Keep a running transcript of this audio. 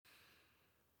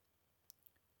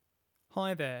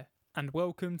Hi there, and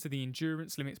welcome to the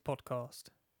Endurance Limits podcast.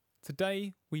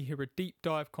 Today, we hear a deep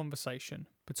dive conversation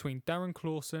between Darren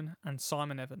Clausen and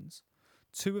Simon Evans,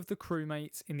 two of the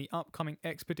crewmates in the upcoming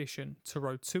expedition to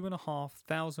row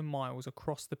 2,500 miles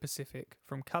across the Pacific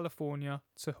from California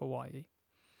to Hawaii.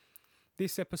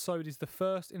 This episode is the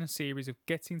first in a series of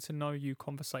getting to know you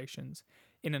conversations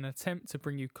in an attempt to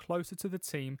bring you closer to the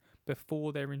team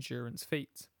before their endurance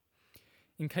feat.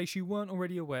 In case you weren't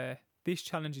already aware, this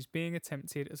challenge is being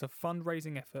attempted as a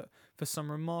fundraising effort for some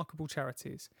remarkable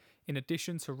charities, in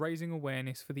addition to raising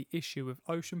awareness for the issue of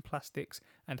ocean plastics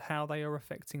and how they are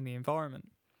affecting the environment.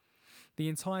 The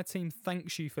entire team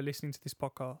thanks you for listening to this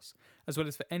podcast, as well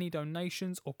as for any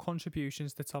donations or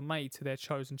contributions that are made to their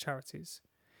chosen charities.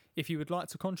 If you would like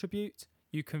to contribute,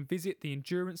 you can visit the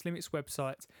Endurance Limits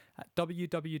website at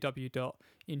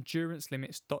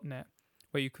www.endurancelimits.net,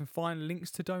 where you can find links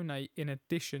to donate in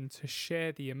addition to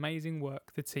share the amazing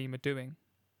work the team are doing.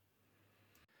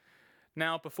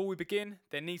 Now, before we begin,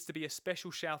 there needs to be a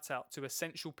special shout out to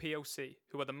Essential PLC,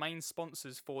 who are the main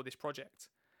sponsors for this project.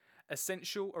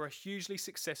 Essential are a hugely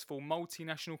successful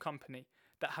multinational company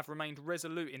that have remained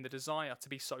resolute in the desire to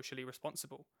be socially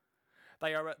responsible.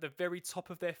 They are at the very top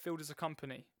of their field as a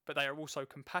company, but they are also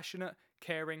compassionate,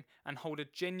 caring, and hold a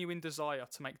genuine desire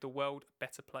to make the world a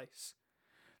better place.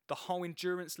 The whole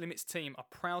Endurance Limits team are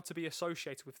proud to be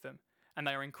associated with them, and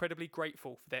they are incredibly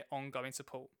grateful for their ongoing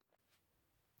support.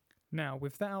 Now,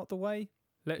 with that out the way,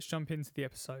 let's jump into the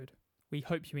episode. We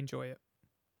hope you enjoy it.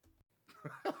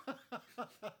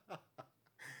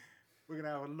 We're going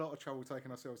to have a lot of trouble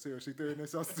taking ourselves seriously doing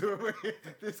this, us two.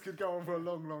 This could go on for a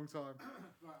long, long time.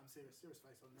 Right, I'm serious. Serious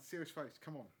face on that. Serious face,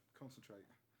 come on, concentrate.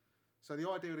 So the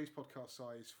idea of these podcasts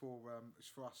is for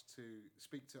us to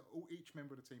speak to each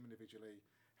member of the team individually,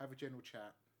 have a general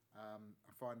chat, and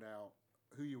find out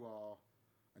who you are,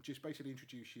 and just basically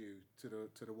introduce you to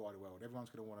the wider world.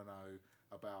 Everyone's going to want to know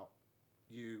about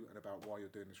you and about why you're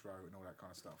doing this row and all that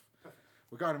kind of stuff. Perfect.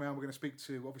 We're going around. We're going to speak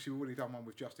to. Obviously, we've already done one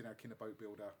with Justin, our Kinder Boat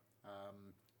Builder.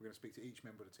 We're going to speak to each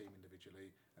member of the team individually,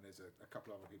 and there's a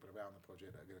couple other people around the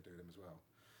project that are going to do them as well.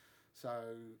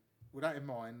 So, with that in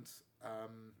mind,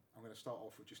 I'm going to start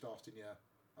off with just asking you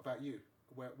about you.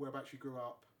 Whereabouts you grew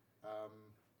up.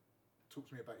 Talk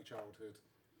to me about your childhood.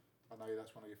 I know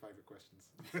that's one of your favourite questions.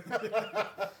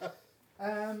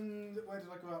 Where did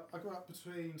I grow up? I grew up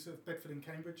between sort of Bedford and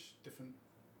Cambridge, different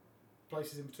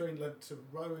places in between. Led to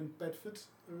Row in Bedford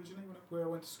originally, where I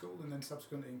went to school, and then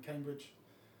subsequently in Cambridge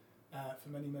for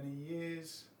many, many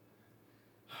years.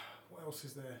 What else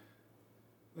is there?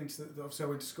 Links that obviously I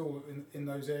went to school in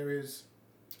those areas.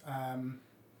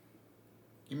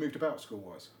 You moved about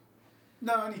school-wise?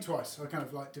 No, only twice. I kind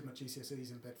of did my GCSEs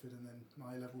in Bedford and then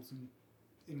my A-levels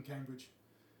in Cambridge.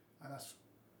 And that's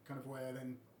kind of where I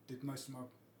then did most of my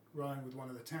rowing with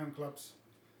one of the town clubs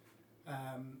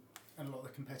and a lot of the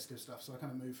competitive stuff. So I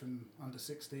kind of moved from under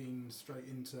 16 straight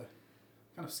into,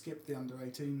 kind of skipped the under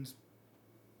 18s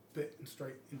bit and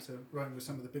straight into rowing with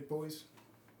some of the big boys,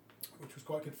 which was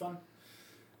quite good fun.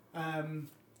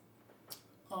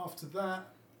 After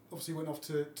that, obviously went off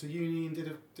to uni and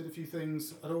did a few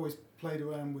things. I'd always played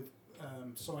around with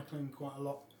cycling quite a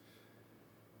lot.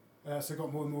 So I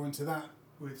got more and more into that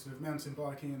with sort of mountain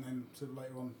biking, and then sort of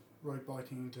later on road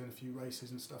biking and doing a few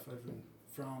races and stuff over in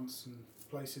France and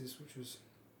places, which was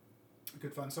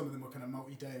good fun. Some of them were kind of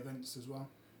multi-day events as well.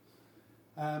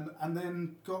 And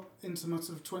then got into my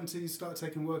sort of 20s, started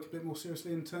taking work a bit more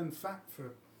seriously and turned fat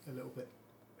for a little bit.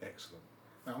 Excellent.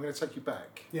 Now I'm going to take you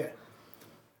back. Yeah.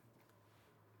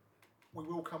 We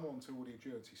will come on to all the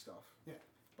endurance stuff. Yeah.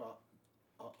 But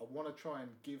I want to try and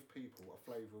give people a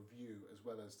flavour of you as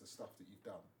well as the stuff that you've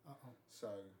done. Uh-oh.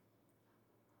 So,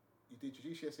 you did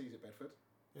your GCSEs at Bedford.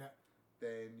 Yeah.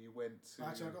 Then you went to...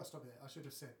 Actually, I've got to stop it. I should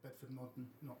have said Bedford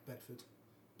Modern, not Bedford.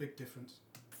 Big difference.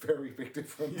 Very big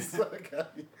difference. Yeah.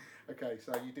 Okay,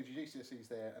 so you did your GCSEs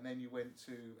there, and then you went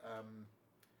to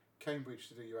Cambridge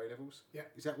to do your A-levels. Yeah.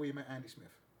 Is that where you met Andy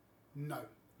Smith? No.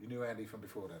 You knew Andy from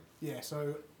before then? Yeah,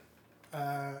 so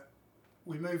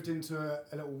we moved into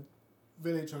a little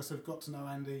village. I sort of got to know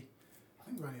Andy. I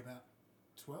think we were only about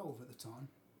 12 at the time.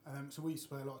 So we used to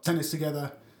play a lot of tennis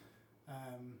together.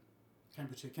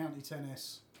 Cambridgeshire County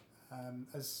tennis.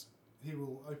 As he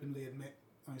will openly admit,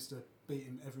 I used to beat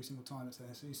him every single time at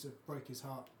tennis. I used to break his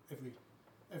heart every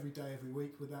day, every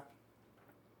week with that.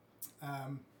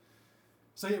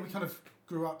 So yeah, we kind of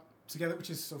grew up together, which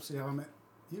is obviously how I met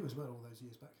you as well all those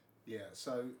years back. Yeah,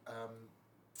 so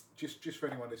just for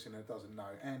anyone listening that doesn't know,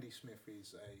 Andy Smith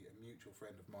is a mutual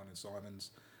friend of mine and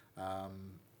Simon's,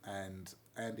 and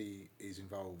Andy is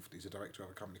involved. He's a director of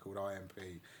a company called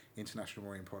IMP International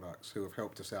Marine Products, who have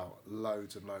helped us out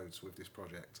loads and loads with this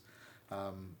project.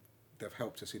 They've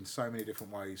helped us in so many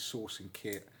different ways, sourcing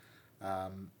kit,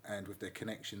 and with their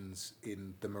connections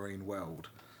in the marine world.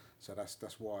 So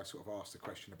that's why I sort of asked the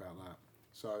question about that.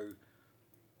 So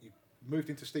you moved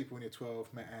into Steeple when you're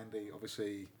 12, met Andy.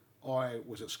 Obviously, I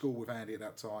was at school with Andy at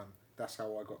that time. That's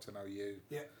how I got to know you.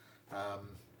 Yeah.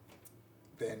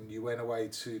 Then you went away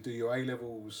to do your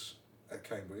A-levels at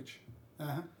Cambridge.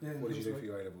 Yeah. What did you do for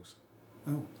your A-levels?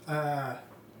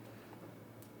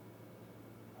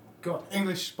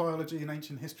 English, biology, and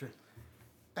ancient history.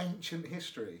 Ancient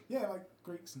history? Yeah, like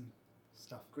Greeks and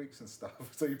stuff. Greeks and stuff.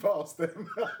 So you passed them?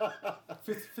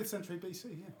 5th century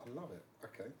BC, yeah. I love it.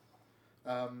 Okay.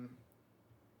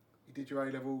 You did your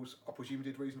A-levels. I presume you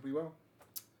did reasonably well?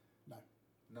 No.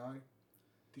 No?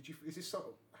 Did you... Is this sort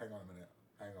of... Hang on a minute.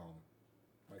 Hang on.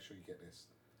 Make sure you get this.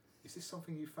 Is this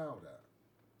something you failed at?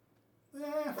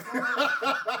 Yeah.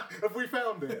 Have we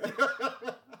found it?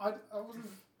 I wasn't...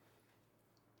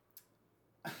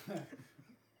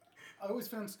 I always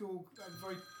found school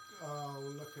very... Oh,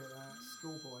 look at that.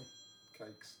 Schoolboy.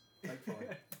 Cakes. Cake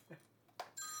fine.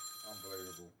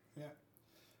 Unbelievable. Yeah.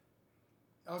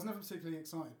 I was never particularly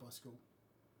excited by school,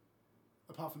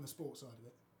 apart from the sports side of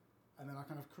it. And then I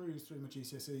kind of cruised through my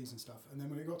GCSEs and stuff. And then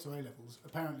when it got to A-levels,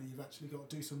 apparently you've actually got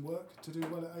to do some work to do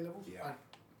well at A-levels. Yeah.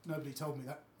 Nobody told me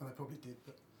that, and they probably did.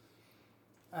 But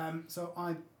so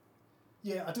I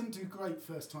didn't do great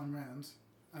first time round,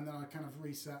 and then I kind of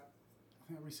resat. I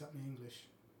think I resat my English.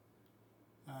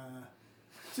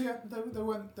 So yeah, they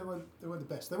weren't the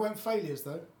best. They weren't failures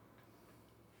though.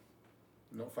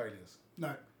 Not failures.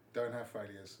 No. Don't have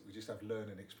failures. We just have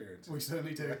learning experiences. We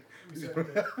certainly do. We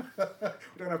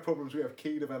don't have problems. We have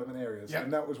key development areas, Yep.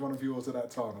 and that was one of yours at that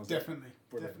time. Was Definitely.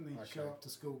 Brilliant. Definitely Okay. show up to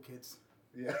school, kids.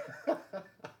 Yeah.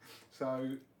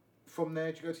 So, from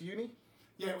there, did you go to uni?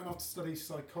 Yeah, went off to study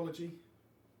psychology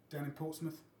down in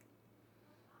Portsmouth.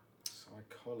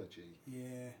 Psychology.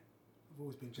 Yeah, I've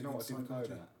always been. Do you know what? I didn't know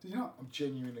that. Did you not? I'm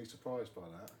genuinely surprised by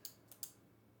that.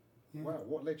 Yeah. Wow.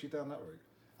 What led you down that route?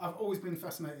 I've always been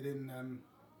fascinated in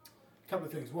a couple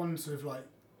of things. One, sort of like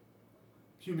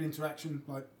human interaction,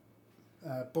 like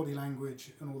body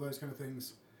language and all those kind of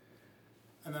things.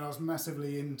 And then I was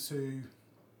massively into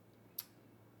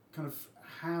kind of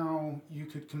how you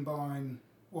could combine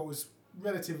what was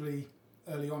relatively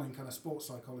early on in kind of sports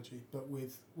psychology, but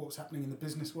with what's happening in the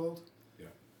business world. Yeah.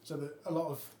 So that a lot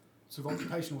of sort of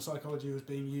occupational psychology was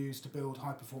being used to build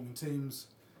high-performing teams.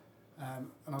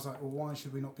 And I was like, well, why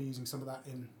should we not be using some of that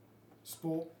in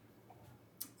sport?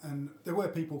 And there were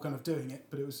people kind of doing it,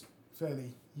 but it was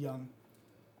fairly young.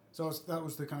 So that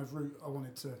was the kind of route I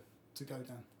wanted to go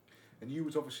down. And you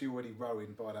was obviously already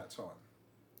rowing by that time.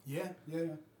 Yeah.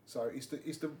 So is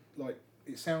the like,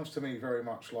 it sounds to me very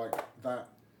much like that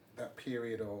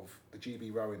period of the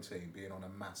GB rowing team being on a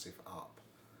massive up.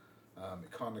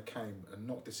 It kind of came a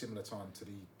not dissimilar time to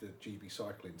the GB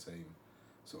cycling team,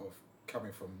 sort of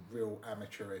coming from real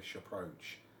amateurish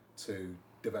approach to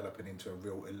developing into a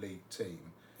real elite team.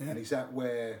 Yeah. And is that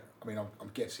where, I mean,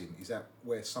 I'm guessing, is that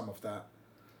where some of that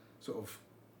sort of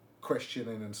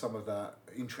questioning and some of that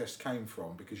interest came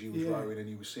from, because you was rowing and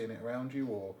you were seeing it around you,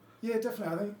 or? Yeah,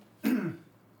 definitely. I think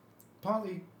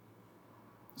partly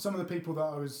some of the people that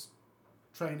I was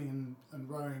training and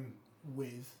rowing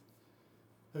with,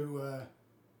 who were,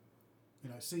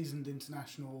 seasoned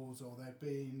internationals, or they'd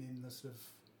been in the sort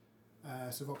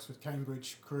of Oxford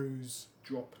Cambridge crews.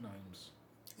 Drop names.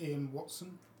 Ian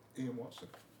Watson.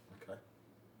 Okay.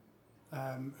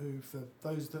 Who, for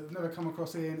those that have never come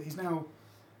across Ian, he's now,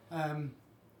 I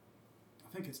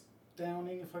think it's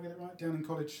Downing, if I get it right, Downing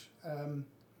College.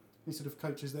 He sort of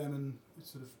coaches them and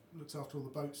sort of looks after all the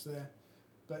boats there.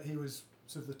 But he was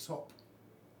sort of the top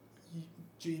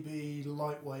GB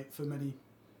lightweight for many,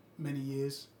 many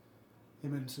years.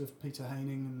 Him and sort of Peter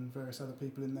Haining and various other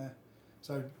people in there.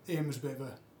 So Ian was a bit of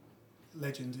a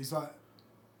legend. He's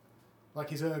like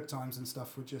his erg times and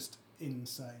stuff were just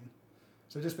insane.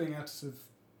 So just being able to sort of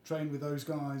train with those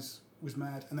guys was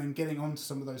mad, and then getting onto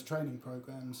some of those training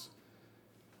programs,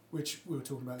 which we were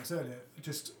talking about this earlier,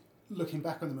 just looking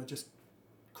back on them are just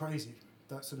crazy.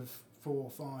 That sort of 4 or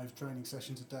 5 training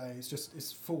sessions a day,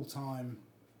 it's full-time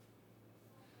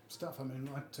stuff. I mean,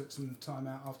 I took some time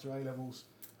out after A-levels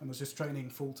and was just training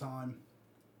full-time.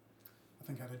 I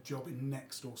think I had a job in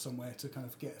Next or somewhere to kind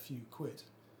of get a few quid.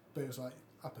 But it was like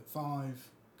up at 5,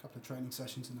 a couple of training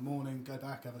sessions in the morning, go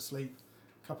back, have a sleep,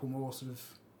 a couple more sort of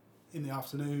in the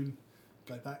afternoon,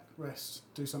 go back, rest,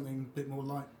 do something a bit more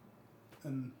light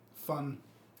and fun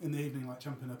in the evening, like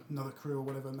jumping another crew or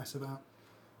whatever, mess about.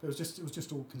 But it was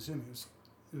just all consuming.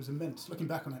 It was immense. Looking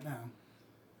back on it now,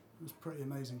 was pretty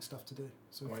amazing stuff to do.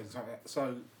 So Amazing.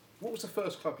 So, what was the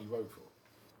first club you rode for?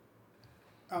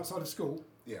 outside of school,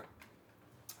 Yeah.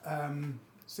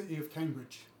 City of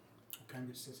Cambridge, or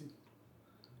Cambridge City.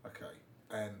 Okay.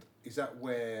 And is that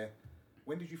when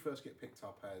did you first get picked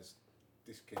up as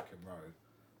this kid can row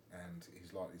and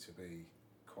he's likely to be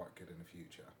quite good in the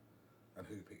future? And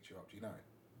who picked you up? Do you know?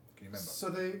 Can you remember? So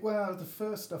the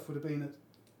first stuff would have been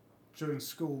during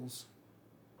schools.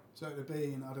 So it would have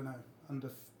been, I don't know,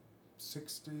 under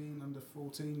 16, under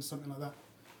 14, something like that.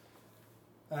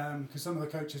 Because some of the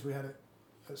coaches we had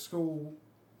at school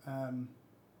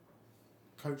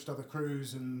coached other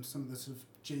crews and some of the sort of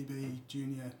GB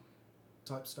junior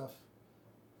type stuff.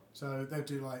 So they'd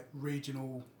do like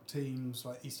regional teams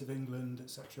like East of England,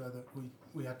 etc. that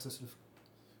we had to sort of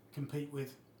compete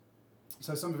with.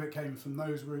 So some of it came from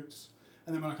those routes.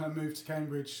 And then when I kind of moved to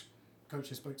Cambridge,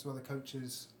 coaches spoke to other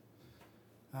coaches.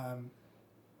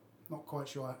 Not quite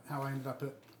sure how I ended up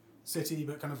at City,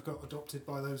 but kind of got adopted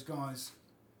by those guys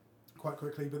quite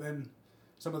quickly. But then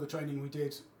some of the training we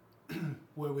did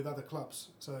were with other clubs.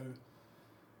 So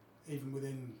even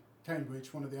within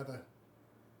Cambridge, one of the other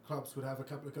clubs would have a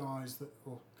couple of guys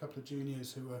or a couple of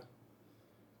juniors who were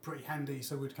pretty handy.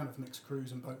 So we'd kind of mix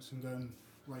crews and boats and go and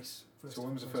race. So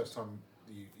when was the first time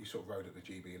you sort of rode at the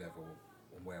GB level,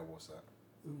 and where was that?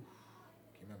 Ooh.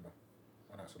 Can you remember?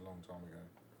 I know it's a long time ago.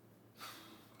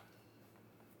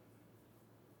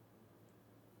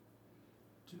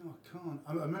 Do you know, I can't.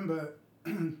 I remember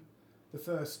the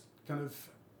first kind of,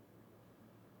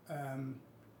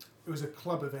 it was a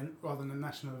club event rather than a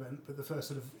national event, but the first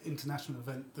sort of international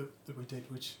event that we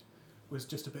did, which was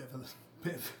just a bit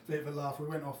of a laugh. We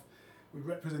went off, we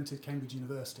represented Cambridge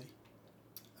University.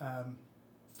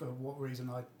 For what reason,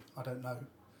 I don't know.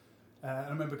 I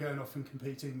remember going off and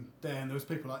competing there, and there was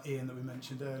people like Ian that we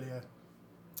mentioned earlier,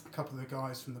 a couple of the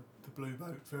guys from the Blue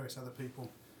Boat, various other people.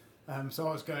 So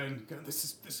I was going,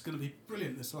 this is going to be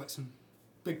brilliant. There's like some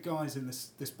big guys in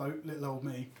this boat, little old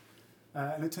me,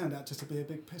 and it turned out just to be a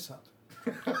big piss up.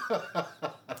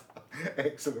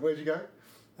 Excellent. Where'd you go?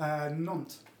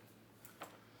 Nantes.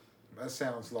 That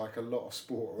sounds like a lot of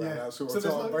sport around that sort of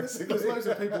so time. There's loads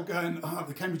of people going,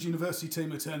 the Cambridge University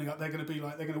team are turning up. They're going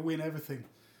to win everything,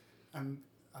 and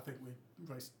I think we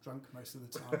raced drunk most of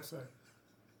the time. So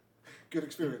good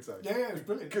experience, though. Yeah, it was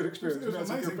brilliant. Good experience. It was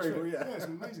an amazing trip. Yeah, it was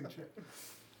an amazing trip.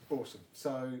 Awesome.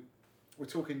 So we're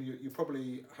talking. You're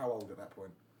probably how old at that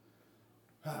point?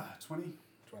 20.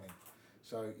 20.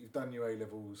 So you've done your A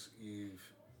levels. You've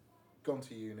gone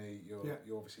to uni.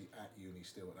 You're obviously at uni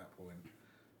still at that point.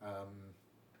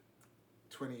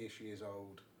 20-ish years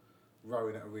old,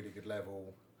 rowing at a really good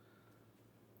level.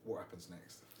 What happens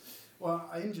next? Well,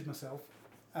 I injured myself,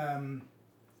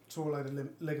 tore a load of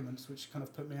ligaments, which kind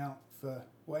of put me out for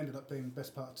what ended up being the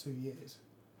best part of 2 years.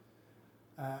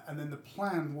 And then the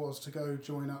plan was to go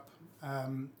join up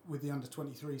with the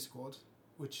under-23 squad,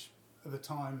 which at the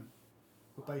time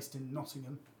were based in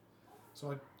Nottingham.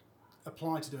 So I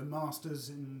applied to do a master's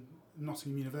in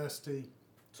Nottingham University.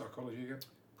 Psychology again?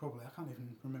 Probably, I can't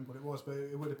even remember what it was, but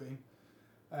it would have been.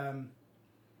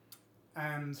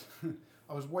 And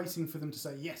I was waiting for them to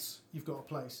say, yes, you've got a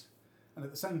place. And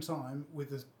at the same time, with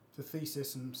the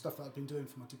thesis and stuff that I'd been doing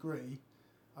for my degree,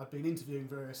 I'd been interviewing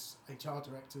various HR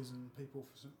directors and people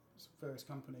for some various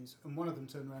companies. And one of them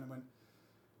turned around and went,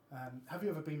 have you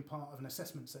ever been part of an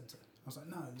assessment centre? I was like,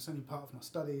 no, it's only part of my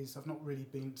studies. I've not really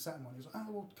been sat in one. He was like,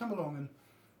 oh, well, come along and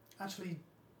actually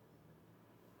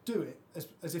do it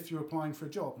as if you're applying for a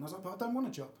job. And I was like, but I don't want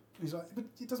a job. And he's like, but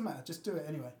it doesn't matter, just do it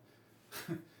anyway.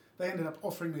 They ended up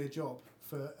offering me a job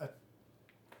for a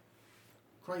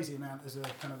crazy amount as a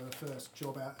kind of a first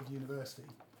job out of university.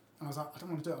 And I was like, I don't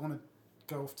want to do it, I want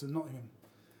to go off to Nottingham.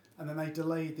 And then they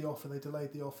delayed the offer,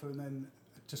 and then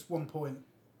at just one point,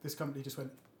 this company just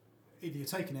went, either you're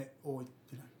taking it or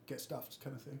get stuffed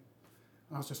kind of thing.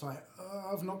 And I was just like,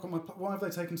 I've not got my, why have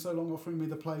they taken so long offering me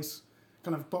the place?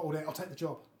 Kind of bottled it, I'll take the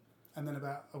job. And then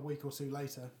about a week or two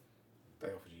later, they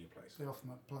offered you your place. They offered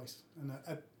my place. And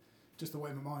just the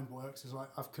way my mind works is like,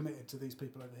 I've committed to these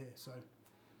people over here. So,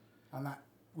 and that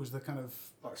was the kind of...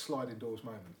 Like sliding doors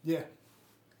moment. Yeah.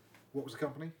 What was the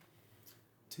company?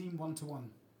 Team 1-to-1.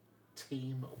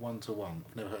 Team 1-to-1.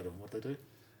 I've never heard of them. What do they do?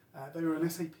 They were an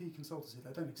SAP consultancy.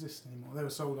 They don't exist anymore. They were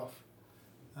sold off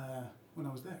when I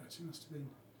was there. Actually, must have been,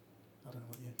 I don't know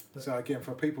what year. But so again,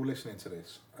 for people listening to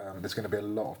this, there's going to be a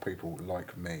lot of people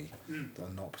like me that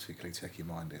are not particularly techie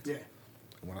minded. Yeah.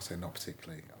 And when I say not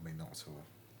particularly, I mean not at all.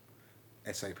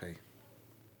 SAP.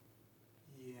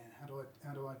 Yeah.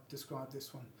 How do I describe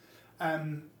this one?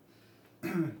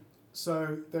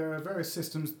 So there are various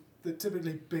systems that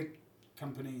typically big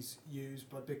companies use.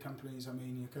 By big companies, I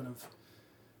mean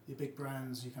your big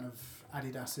brands, your kind of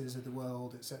Adidas's of the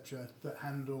world, etc., that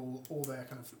handle all their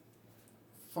kind of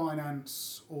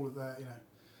finance, all of their,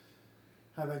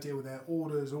 how they deal with their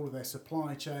orders, all of their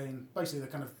supply chain, basically the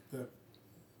kind of the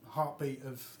heartbeat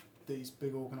of these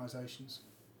big organisations.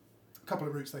 A couple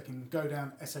of routes they can go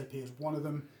down. SAP is one of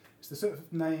them. It's the sort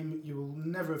of name you will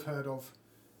never have heard of,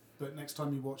 but next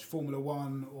time you watch Formula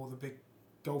One or the big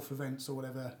golf events or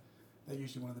whatever, they're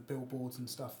usually one of the billboards and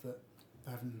stuff that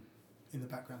they have in the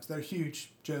background. So they're a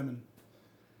huge German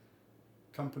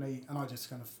company, and I just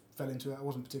kind of fell into it. I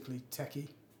wasn't particularly techie.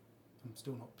 I'm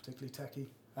still not particularly techie.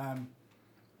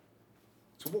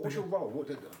 So what was your role?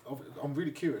 I'm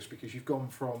really curious because you've gone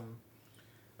from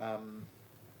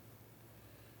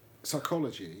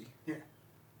psychology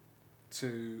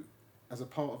to, as a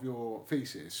part of your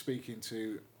thesis, speaking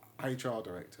to HR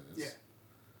directors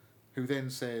who then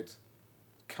said,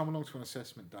 come along to an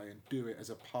assessment day and do it as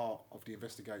a part of the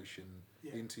investigation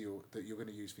that you're going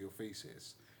to use for your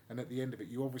thesis. And at the end of it,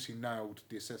 you obviously nailed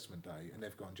the assessment day, and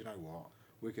they've gone, do you know what?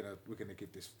 We're gonna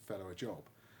give this fellow a job.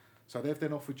 So they've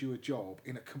then offered you a job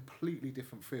in a completely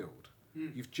different field.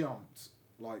 You've jumped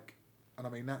and I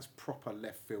mean that's proper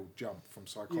left field jump from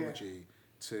psychology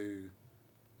to.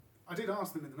 I did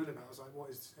ask them in the middle of it. I was like, "What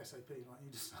is SAP?" Like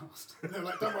you just asked. They were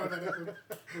like, "Don't worry about it.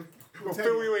 We'll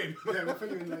fill you in." Yeah, we'll fill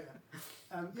you in later.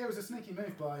 It was a sneaky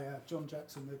move by John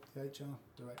Jackson, the HR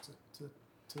director,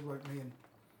 to rope me in.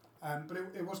 But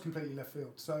it was completely left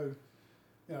field. So,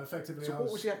 effectively. So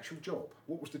what was the actual job?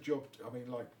 What was the job? I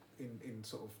mean, like in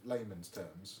sort of layman's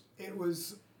terms. It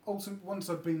was once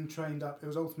I'd been trained up. It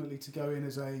was ultimately to go in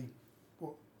as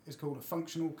what is called a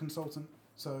functional consultant.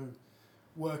 So,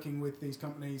 working with these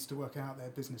companies to work out their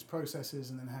business processes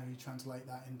and then how you translate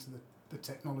that into the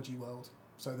technology world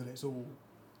so that it's all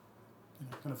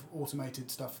kind of automated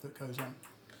stuff that goes on.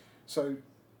 So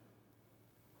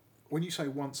when you say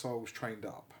once I was trained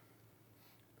up,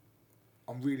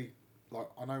 I'm really,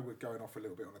 I know we're going off a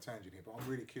little bit on a tangent here, but I'm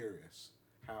really curious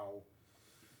how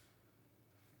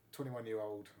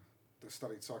 21-year-old that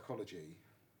studied psychology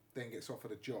then gets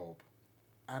offered a job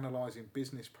analysing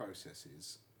business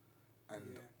processes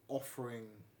and offering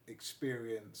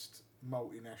experienced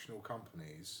multinational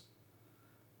companies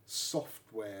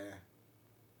software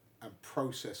and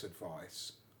process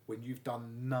advice when you've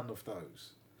done none of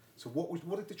those. So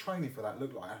what did the training for that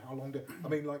look like? How long did I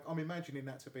mean? I'm imagining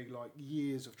that to be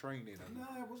years of training. No,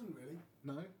 it wasn't really.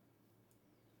 No.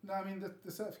 No, I mean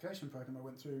the certification program I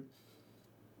went through,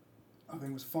 I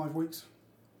think was 5 weeks.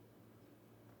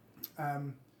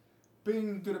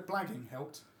 Being good at blagging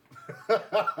helped.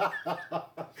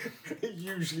 It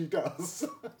usually does.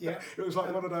 Yeah. It was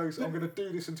like one of those, I'm going to do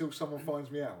this until someone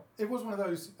finds me out. It was one of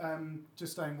those,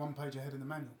 just staying 1 page ahead in the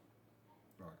manual.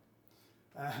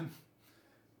 Right.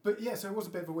 But yeah, so it was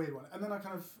a bit of a weird one. And then I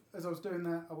kind of, as I was doing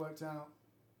that, I worked out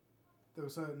there were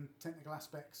certain technical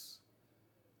aspects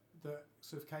that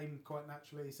sort of came quite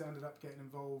naturally. So I ended up getting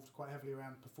involved quite heavily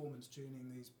around performance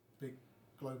tuning these big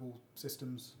global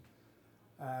systems.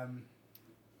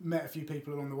 Met a few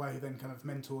people along the way who then kind of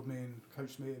mentored me and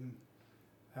coached me and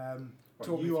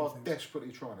taught me you a few are things.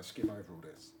 desperately trying to skim over all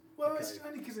this. Well, it's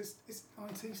only because it's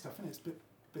IT stuff, isn't it? It's a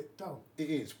bit dull.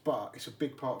 It is, but it's a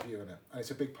big part of you, isn't it? And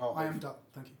it's a big part I of am dull,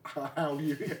 thank you.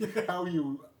 how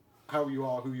you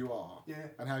are who you are, Yeah.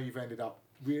 and how you've ended up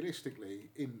realistically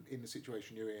in the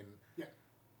situation you're in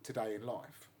today in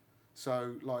life.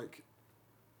 So,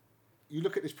 you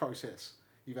look at this process,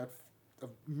 you've had a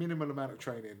minimal amount of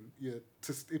training, you're,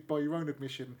 by your own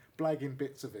admission, blagging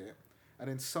bits of it, and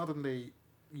then suddenly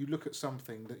you look at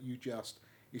something that you just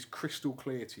is crystal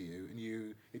clear to you,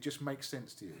 and it just makes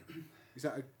sense to you. Is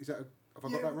that have I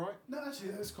got that right? No,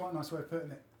 actually, that's quite a nice way of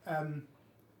putting it.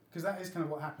 Because that is kind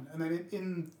of what happened. And then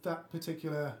in that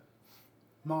particular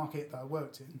market that I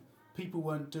worked in, people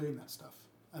weren't doing that stuff.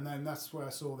 And then that's where I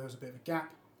saw there was a bit of a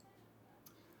gap.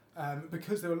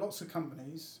 Because there were lots of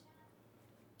companies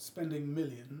spending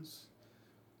millions,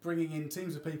 bringing in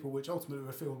teams of people which ultimately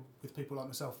were filled with people like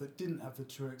myself that didn't have the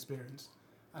true experience.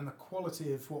 And the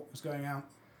quality of what was going out,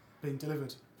 being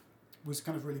delivered, was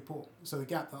kind of really poor. So the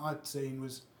gap that I'd seen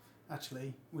was,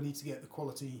 actually, we need to get the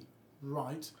quality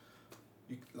right.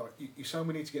 You say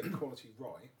we need to get the quality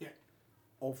right. Yeah.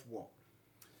 Of what?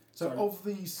 So of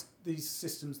these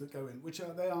systems that go in,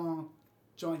 they are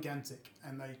gigantic,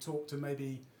 and they talk to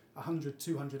maybe 100,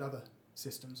 200 other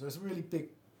systems. So it's a really big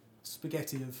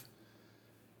spaghetti of,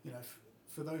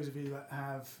 for those of you that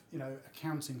have,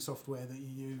 accounting software that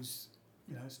you use,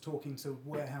 it's talking to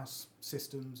warehouse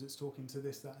systems, it's talking to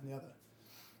this, that, and the other.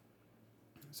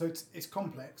 So it's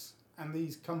complex, and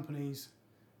these companies,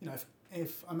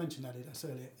 if I mentioned Adidas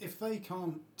earlier, if they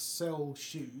can't sell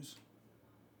shoes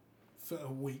for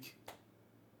a week,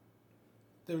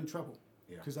 they're in trouble,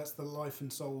 because that's the life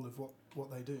and soul of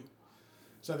what they do.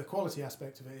 So the quality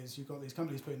aspect of it is you've got these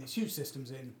companies putting these huge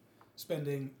systems in,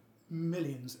 spending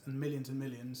millions and millions and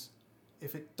millions.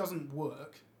 If it doesn't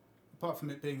work, apart from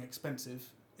it being expensive,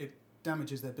 it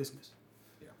damages their business.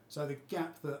 Yeah. So the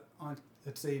gap that I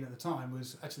had seen at the time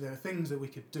was actually there are things that we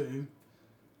could do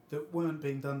that weren't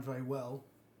being done very well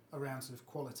around sort of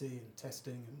quality and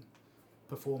testing and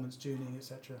performance tuning,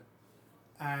 etc.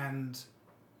 And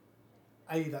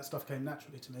A, that stuff came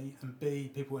naturally to me, and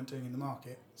B, people weren't doing it in the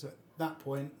market. So at that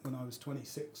point, when I was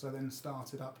 26, I then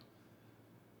started up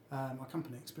my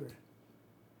company, Xperia.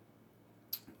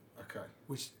 Okay.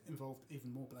 Which involved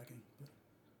even more blagging. But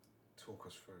talk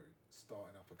us through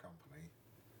starting up a company,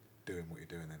 doing what you're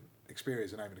doing then. Xperia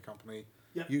is the name of the company.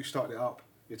 Yep. You started it up.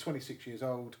 You're 26 years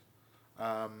old.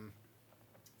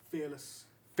 Fearless.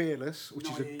 Fearless, which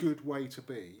is a Naive. good way to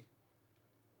be.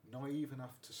 Naive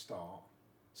enough to start,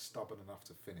 stubborn enough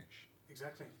to finish.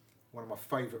 Exactly. One of my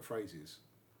favourite phrases,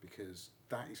 because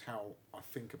that is how I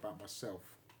think about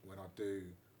myself when I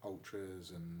do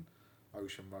ultras and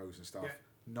ocean rows and stuff. Yeah.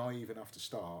 Naive enough to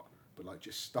start, but like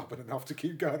just stubborn enough to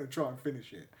keep going and try and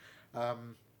finish it.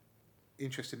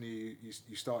 Interestingly,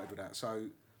 you started with that. So,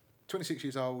 26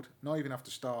 years old, naive enough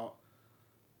to start.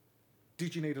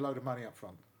 Did you need a load of money up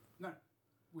front? No,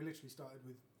 we literally started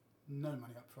with no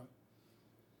money up front.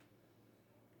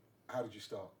 How did you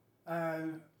start?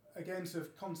 Again, sort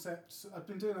of concepts. I'd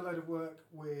been doing a load of work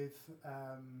with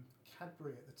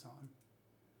Cadbury at the time,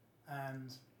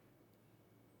 and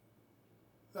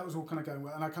that was all kind of going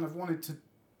well. And I kind of wanted to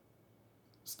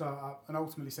start up, and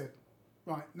ultimately said,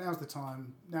 right, now's the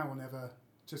time, now or never,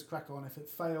 just crack on. If it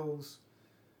fails,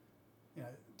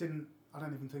 I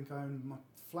don't even think I owned my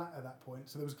flat at that point,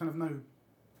 so there was kind of no,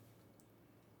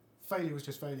 failure was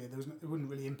just failure. It wouldn't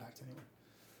really impact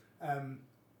anyone.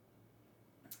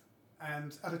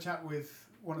 And had a chat with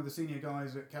one of the senior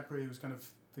guys at Cadbury, who was kind of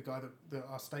the guy that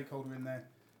our stakeholder in there,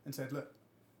 and said, look,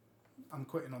 I'm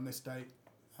quitting on this date.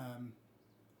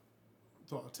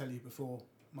 Thought I'd tell you before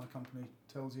my company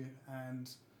tells you, and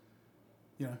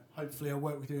hopefully I'll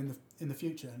work with you in the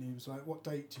future. And he was like, what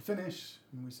date do you finish?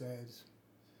 And we said,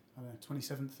 I don't know,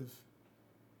 27th of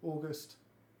August,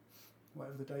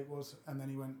 whatever the date was. And then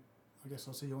he went, I guess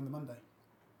I'll see you on the Monday.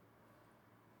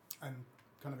 And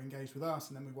kind of engaged with us,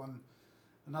 and then we won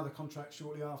another contract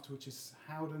shortly after, which is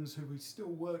Howdens, who we still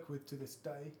work with to this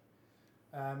day.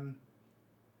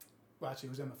 Well, actually,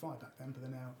 it was MFI back then, but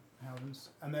they're now Howdens.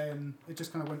 And then it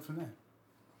just kind of went from there.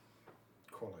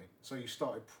 Quality. So you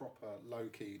started proper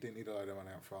low-key, you didn't need a load of money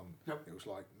out front. Nope. It was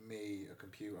like me, a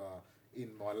computer,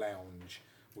 in my lounge,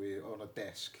 we're on a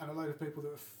desk. And a load of people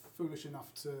that were foolish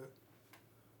enough to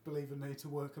believe in me to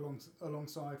work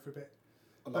alongside for a bit.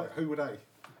 Like, who were they?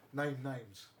 Name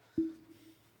names.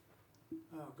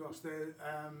 Oh gosh, they're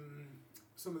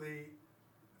some of the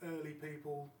early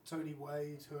people. Tony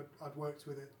Wade, who I'd worked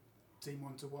with at Team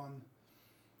 1-to-1.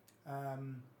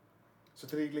 So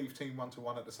did he leave Team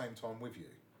 1-to-1 at the same time with you?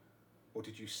 Or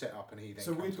did you set up and he then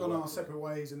So come we'd to gone work our for separate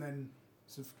ways and then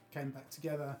sort of came back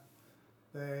together.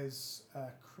 There's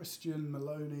Christian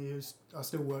Maloney, who I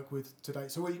still work with today.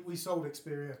 So we sold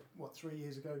Xperia, 3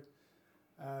 years ago,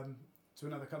 to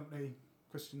another company.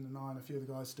 Christian and I and a few of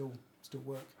the guys still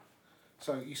work.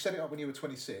 So you set it up when you were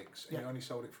 26 and Yeah. you only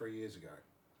sold it 3 years ago.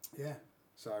 Yeah.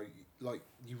 So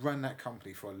you ran that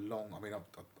company for a long. I mean, I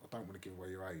don't want to give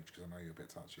away your age because I know you're a bit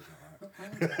touchy about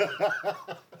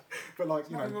that. But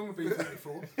Nothing wrong with being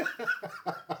 34.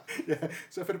 Yeah.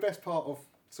 So for the best part of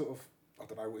sort of, I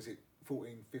don't know, was it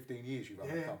 14, 15 years you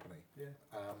ran the company? Yeah.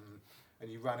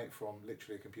 And you ran it from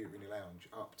literally a computer in your lounge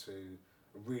up to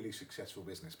a really successful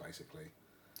business, basically.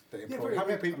 That employed, how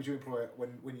many people did you employ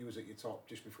when you was at your top,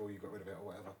 just before you got rid of it or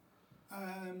whatever?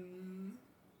 I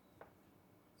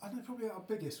don't know, probably our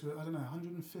biggest,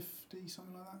 150,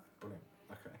 something like that. Brilliant.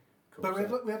 Okay. Cool. But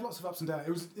we had lots of ups and downs.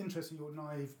 It was interesting, your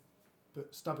naive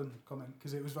but stubborn comment,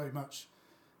 because it was very much,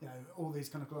 all these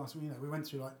kind of glass. We went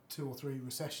through like 2 or 3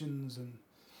 recessions, and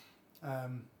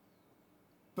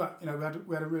but we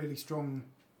had a really strong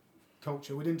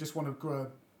culture. We didn't just want to grow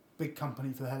a big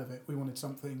company for the hell of it. We wanted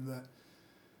something that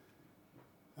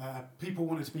people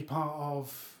wanted to be part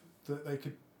of, that they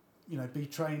could, be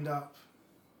trained up,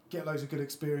 get loads of good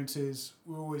experiences.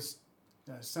 We're always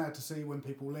sad to see when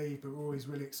people leave, but we're always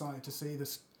really excited to see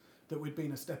this, that we'd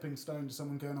been a stepping stone to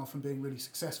someone going off and being really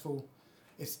successful.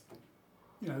 It's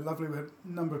lovely. We had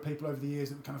a number of people over the years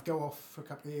that would kind of go off for a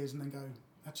couple of years and then go,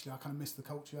 actually, I kind of miss the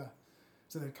culture,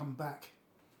 so they'd come back.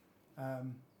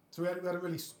 So we had a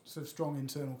really sort of strong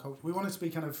internal culture. We wanted to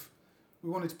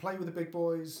play with the big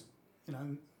boys, you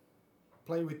know,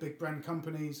 play with big brand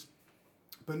companies,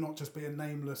 but not just be a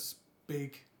nameless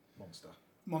big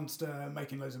monster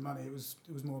making loads of money. It was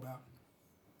more about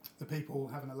the people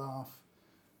having a laugh,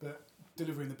 but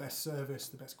delivering the best service,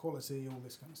 the best quality, all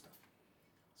this kind of stuff.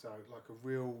 So like a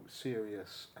real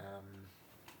serious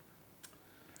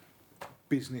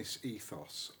business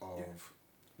ethos of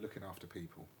looking after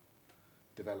people,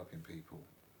 developing people.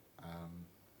 I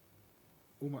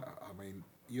mean,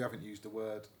 you haven't used the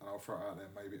word, and I'll throw it out there,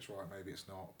 maybe it's right, maybe it's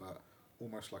not, but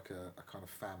almost like a kind of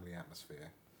family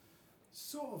atmosphere.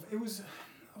 Sort of. It was,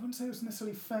 I wouldn't say it was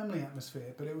necessarily family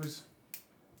atmosphere, but it was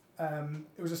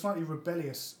a slightly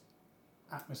rebellious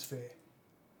atmosphere.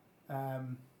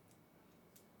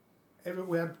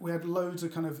 We had loads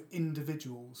of kind of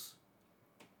individuals.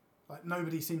 Like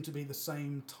nobody seemed to be the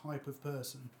same type of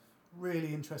person.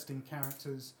 Really interesting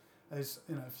characters. There's,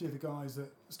 you know, a few of the guys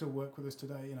that still work with us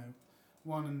today. You know,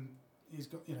 one, and he's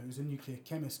a nuclear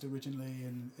chemist originally,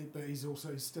 but he's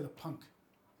still a punk.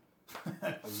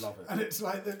 I love it. And it's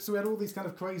like that. So we had all these kind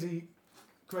of crazy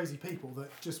people that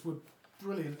just were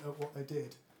brilliant at what they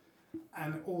did,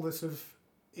 and all the sort of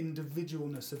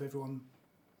individualness of everyone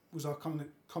was our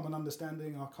common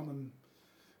understanding, our common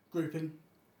grouping.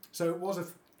 So it was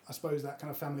I suppose that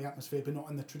kind of family atmosphere, but not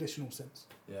in the traditional sense.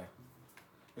 Yeah.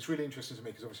 It's really interesting to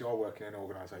me because obviously I work in an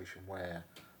organisation where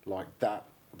like that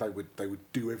they would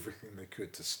do everything they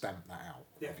could to stamp that out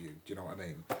of you. Do you know what I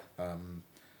mean?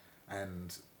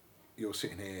 And you're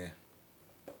sitting here,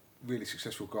 really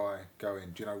successful guy,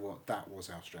 going, do you know what? That was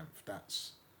our strength.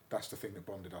 That's the thing that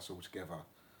bonded us all together,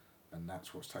 and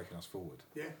that's what's taken us forward.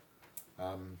 Yeah.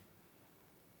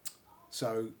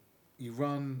 So you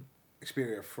run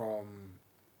Xperia from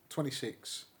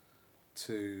 26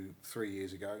 to 3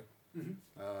 years ago. Mm-hmm.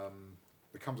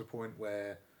 There comes a point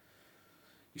where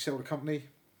you sell the company.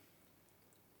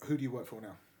 Who do you work for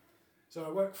now? So I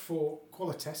work for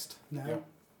Qualitest now. Yeah.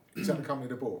 Is that the company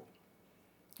that bought?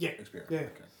 Yeah. Xperia? Yeah.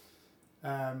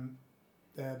 Okay.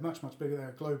 They're much bigger. They're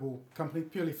a global company,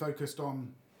 purely focused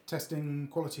on testing,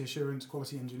 quality assurance,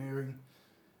 quality engineering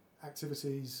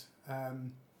activities.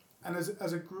 And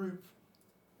as a group,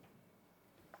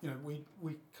 you know,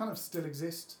 we kind of still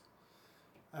exist.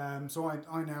 So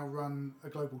I now run a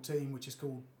global team which is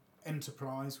called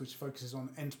Enterprise, which focuses on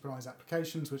enterprise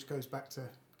applications, which goes back to,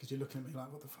 because you're looking at me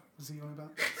like, what the fuck was he on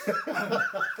about?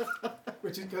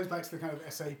 Which it goes back to the kind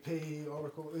of SAP,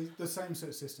 Oracle, the same sort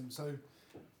of system. So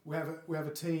we have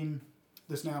a team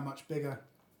that's now much bigger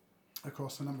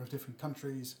across a number of different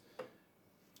countries,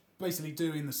 basically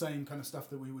doing the same kind of stuff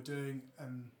that we were doing,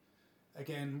 and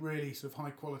again, really sort of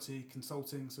high quality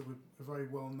consulting. So we're very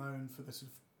well known for the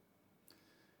sort of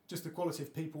just the quality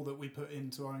of people that we put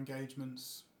into our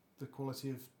engagements, the quality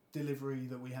of delivery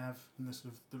that we have, and the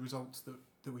sort of the results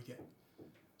that we get.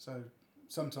 So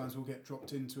sometimes we'll get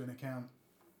dropped into an account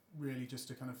really just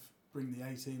to kind of bring the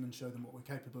A team and show them what we're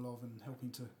capable of, and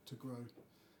helping to grow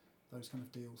those kind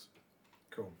of deals.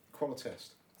 Cool.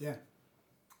 Qualitest. Yeah.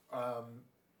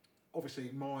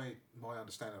 Obviously, my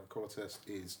understanding of Qualitest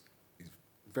is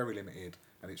very limited,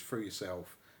 and it's through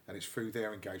yourself, and it's through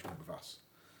their engagement with us.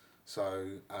 So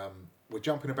we're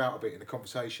jumping about a bit in the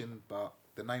conversation, but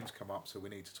the names come up, so we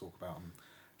need to talk about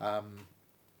them.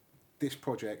 This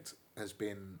project has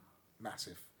been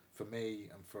massive for me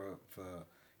and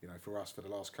for us for the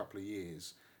last couple of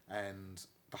years, and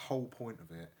the whole point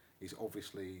of it is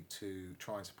obviously to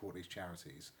try and support these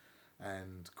charities.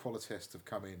 And Qualitest have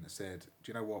come in and said,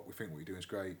 do you know what, we think what you're doing is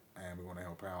great, and we want to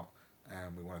help out,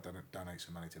 and we want to donate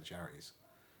some money to the charities.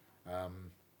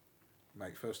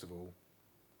 Mate, first of all,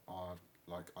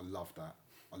 I love that.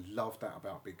 I love that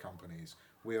about big companies.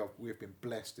 We've been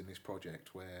blessed in this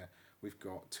project where we've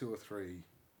got 2 or 3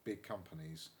 big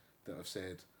companies that have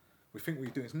said, we think what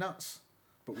you're doing is nuts,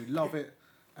 but we love it,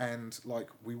 and like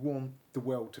we want the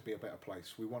world to be a better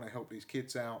place. We want to help these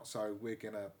kids out, so we're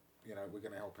gonna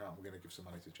help out, and we're gonna give some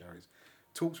money to charities.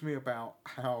 Talk to me about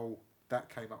how that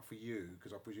came up for you,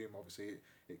 because I presume obviously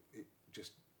it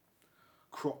just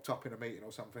cropped up in a meeting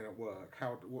or something at work.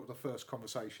 What were the first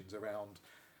conversations around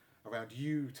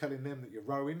you telling them that you're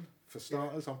rowing, for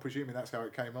starters? I'm presuming that's how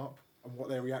it came up, and what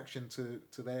their reaction to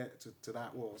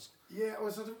that was. Yeah,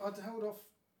 I'd held off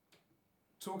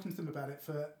talking to them about it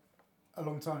for a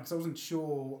long time, because I wasn't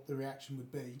sure what the reaction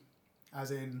would be,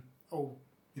 as in, oh,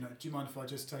 you know, do you mind if I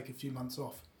just take a few months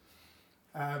off?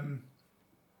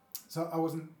 So I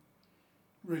wasn't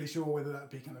really sure whether that would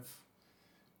be kind of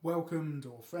welcomed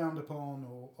or frowned upon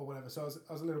or whatever. So I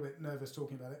was a little bit nervous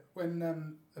talking about it.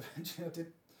 When eventually I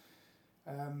did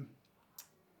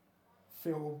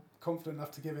feel confident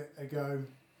enough to give it a go.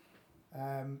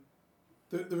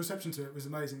 The reception to it was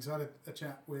amazing. So I had a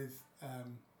chat with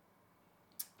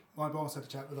my boss, had a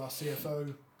chat with our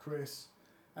CFO Chris,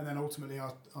 and then ultimately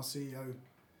our CEO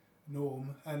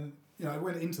Norm. And I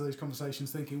went into those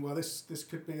conversations thinking, well, this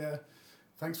could be a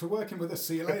thanks for working with us,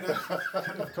 see you later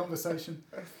kind of conversation.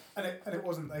 And it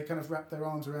wasn't. They kind of wrapped their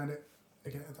arms around it.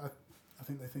 Again, I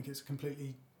think they think it's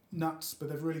completely nuts, but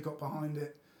they've really got behind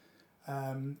it.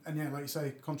 And yeah, like you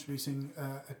say, contributing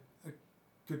a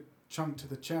good chunk to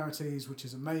the charities, which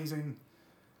is amazing.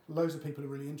 Loads of people are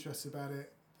really interested about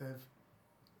it.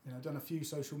 They've done a few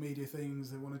social media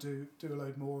things. They want to do a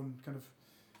load more and kind of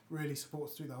really support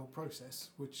us through the whole process,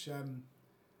 which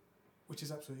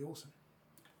is absolutely awesome.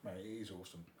 Mate, it is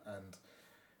awesome. And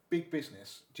big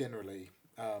business generally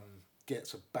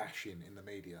gets a bashing in the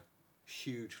media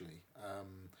hugely.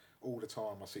 All the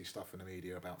time I see stuff in the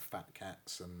media about fat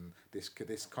cats and this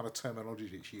kind of terminology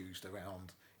that's used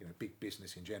around big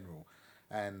business in general.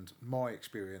 And my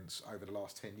experience over the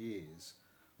last 10 years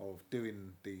of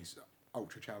doing these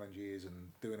ultra challenges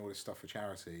and doing all this stuff for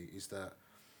charity is that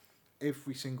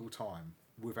every single time,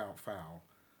 without fail,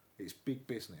 it's big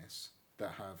business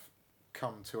that have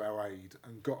come to our aid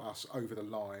and got us over the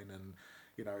line, and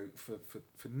for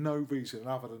no reason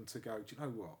other than to go, do you know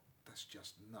what, that's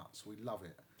just nuts, we love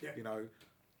it. Yeah.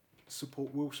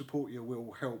 We'll support you,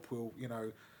 we'll help,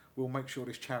 we'll make sure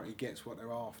this charity gets what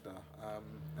they're after.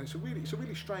 And it's a really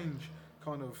strange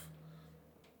kind of,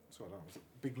 sorry, that was a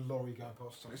big lorry going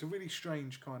past. It's a really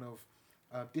strange kind of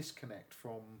disconnect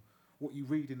from what you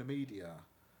read in the media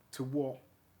to what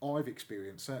I've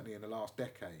experienced, certainly in the last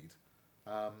decade,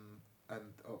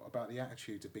 and about the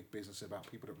attitudes of big business, about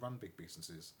people that run big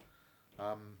businesses.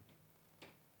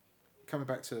 Coming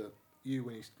back to you,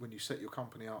 when you set your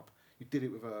company up, you did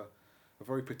it with a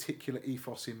very particular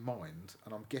ethos in mind,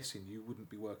 and I'm guessing you wouldn't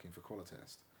be working for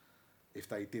Qualitest if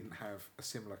they didn't have a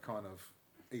similar kind of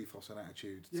ethos and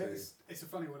attitude. Yeah, it's a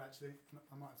funny one actually.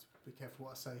 I might have to be careful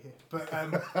what I say here, but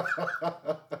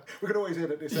we can always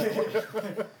edit this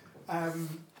out.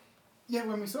 Yeah,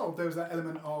 when we sold, there was that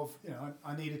element of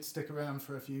I needed to stick around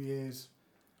for a few years,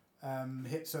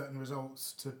 hit certain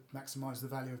results to maximise the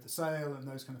value of the sale and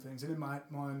those kind of things. And in my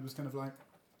mind was kind of like,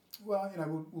 well,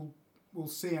 we'll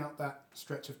see out that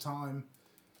stretch of time,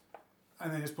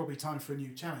 and then it's probably time for a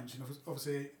new challenge. And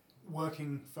obviously,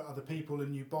 working for other people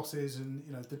and new bosses, and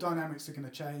the dynamics are going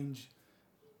to change.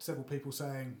 Several people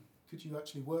saying, "Could you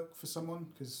actually work for someone?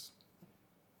 Because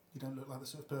you don't look like the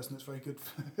sort of person that's very good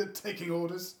for taking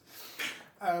orders."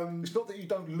 It's not that you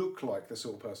don't look like the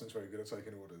sort of person that's very good at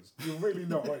taking orders. You're really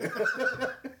not.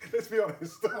 Let's be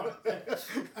honest.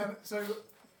 So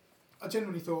I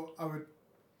genuinely thought I would,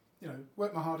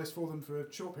 work my hardest for them for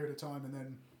a short period of time and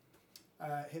then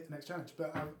hit the next challenge.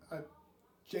 But I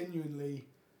genuinely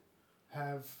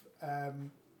have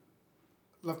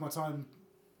loved my time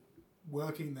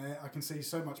working there. I can see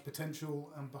so much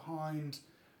potential, and behind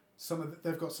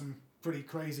they've got some pretty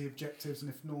crazy objectives, and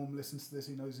if Norm listens to this,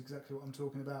 he knows exactly what I'm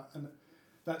talking about, and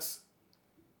that's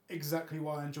exactly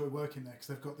why I enjoy working there, because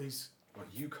they've got these... Well,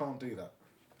 you can't do that.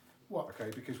 What?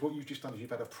 Okay, because what you've just done is you've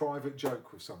had a private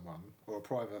joke with someone, or a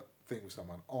private thing with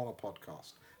someone on a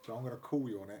podcast, so I'm going to call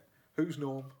you on it. Who's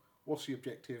Norm? What's the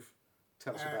objective?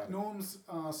 Tell us about it. Norm's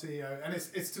our CEO, and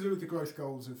it's to do with the growth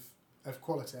goals of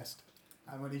Qualitest,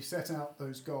 and when he set out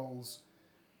those goals,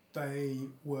 they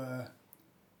were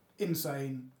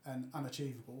insane and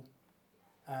unachievable,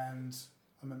 and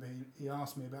I remember he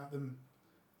asked me about them,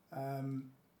 and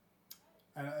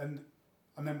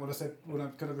I meant what I said when I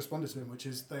kind of responded to him, which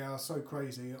is they are so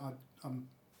crazy.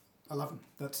 I love them.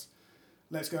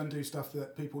 Let's go and do stuff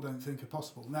that people don't think are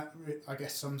possible, and that I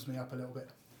guess sums me up a little bit.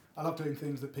 I love doing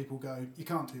things that people go, you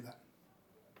can't do that.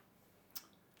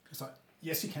 It's like,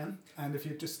 yes you can, and if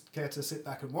you just care to sit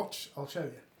back and watch, I'll show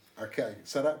you. Okay,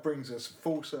 so that brings us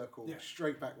full circle,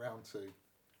 straight back round to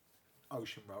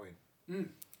ocean rowing.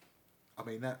 I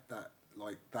mean,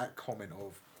 that comment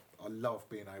of, I love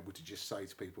being able to just say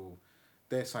to people,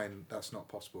 they're saying that's not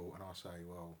possible, and I say,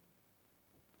 well,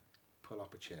 pull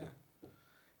up a chair,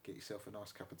 get yourself a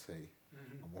nice cup of tea,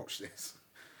 and watch this.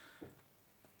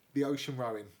 The ocean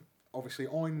rowing, obviously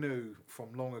I knew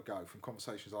from long ago, from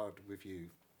conversations I had with you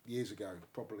years ago,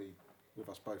 probably with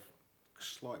us both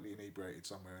slightly inebriated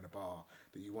somewhere in a bar,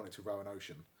 that you wanted to row an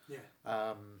ocean.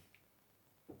 Yeah.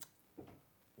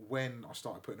 When I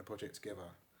started putting a project together,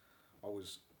 I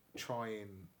was trying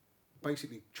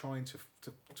to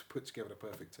put together the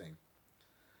perfect team.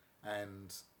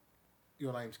 And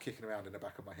your name's kicking around in the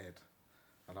back of my head,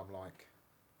 and I'm like,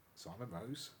 Simon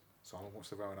Rose. Simon wants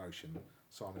to row an ocean.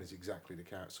 Simon is exactly the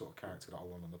sort of character that I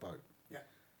want on the boat. Yeah.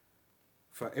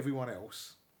 for everyone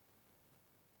else,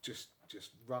 just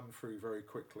run through very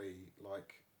quickly,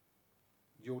 like,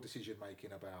 your decision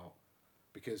making about,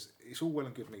 because it's all well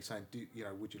and good me saying,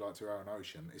 would you like to row an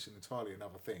ocean? It's an entirely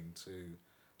another thing to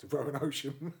row an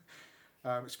ocean,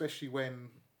 especially when,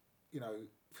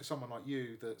 for someone like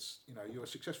you, that's, you're a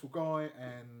successful guy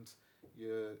and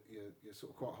you're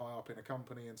sort of quite high up in a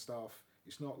company and stuff.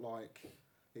 It's not like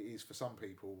it is for some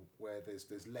people where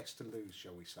there's less to lose,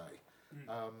 shall we say.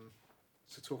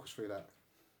 So talk us through that.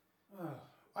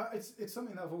 It's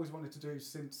something that I've always wanted to do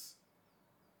since,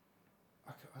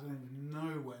 I don't even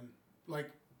know when,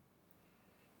 like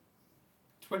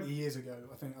 20 years ago.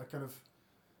 I think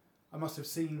I must have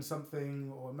seen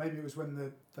something, or maybe it was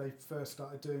when they first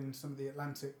started doing some of the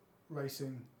Atlantic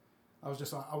racing. I was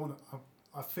just like,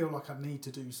 I feel like I need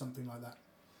to do something like that.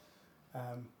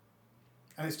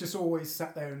 And it's just always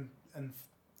sat there and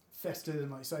festered,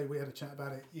 and like you say, we had a chat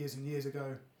about it years and years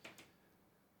ago.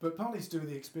 But partly to do with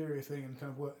the Xperia thing and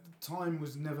kind of work, time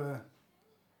was never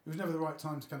the right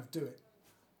time to kind of do it.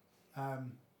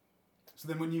 So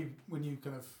then when you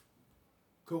kind of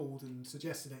called and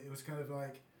suggested it, it was kind of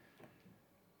like,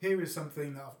 here is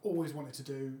something that I've always wanted to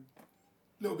do,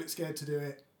 a little bit scared to do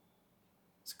it,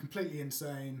 it's completely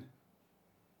insane,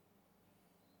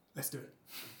 let's do it.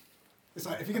 It's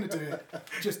like, if you're going to do it,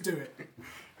 just do it.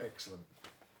 Excellent.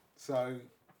 So,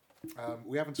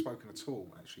 we haven't spoken at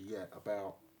all, actually, yet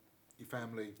about your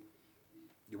family,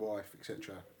 your wife,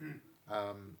 etc.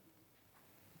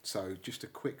 So, just a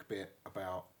quick bit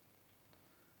about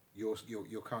your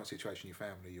current situation, your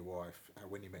family, your wife,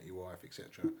 when you met your wife,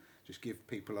 etc. Just give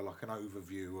people an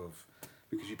overview of,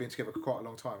 because you've been together for quite a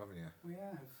long time, haven't you? We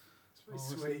have. It's very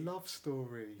sweet. It's a love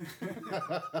story.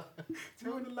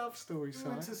 Tell me the love story, Si. We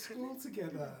went to school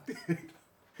together.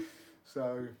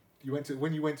 So you went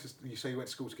to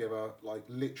school together, like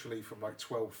literally from like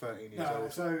 12, 13 years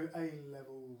old. So A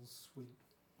levels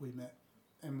we met,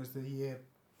 and was the year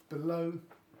below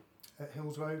at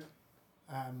Hills Road.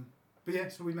 But yeah,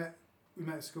 so we met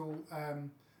at school. I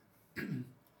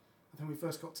think we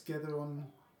first got together on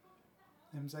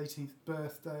Em's 18th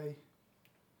birthday.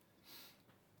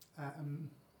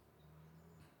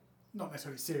 Not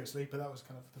necessarily seriously, but that was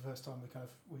kind of the first time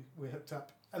we hooked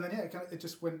up. And then it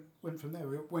just went from there.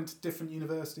 We went to different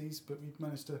universities, but we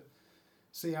managed to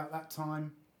see out that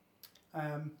time.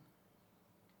 I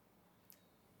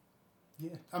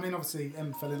mean, obviously,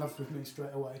 Em fell in love with me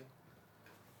straight away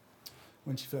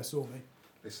when she first saw me.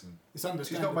 Listen, it's understandable.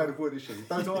 She's not made of wood, is she?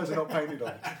 Those eyes are not painted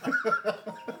on.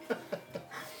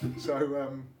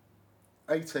 So,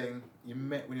 18, you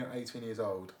met when you were 18 years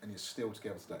old, and you're still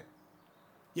together today.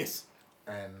 Yes.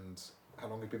 And how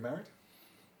long have you been married?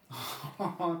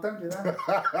 Oh, don't do that.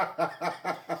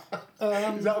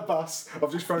 Is that a bus?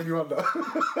 I've just thrown you under.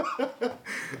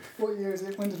 What year is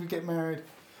it? When did we get married?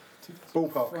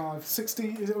 Ballpark.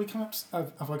 16. Is it? We come up to,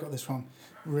 have I got this wrong?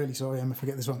 Really sorry, Em, if I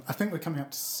get this wrong. I think we're coming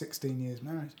up to 16 years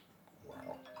married.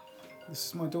 Wow. This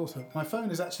is my daughter. My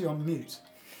phone is actually on mute.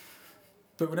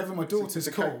 But whenever my daughter's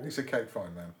call... It's a cake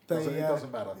phone, man. It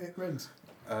doesn't matter. It rings.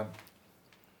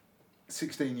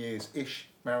 16 years-ish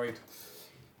married.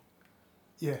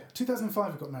 Yeah.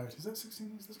 2005 we got married. Is that 16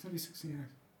 years? That's going to be 16 years.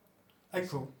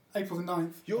 April the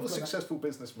 9th. You're the successful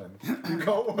businessman. You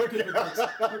can't work it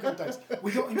out. Good days.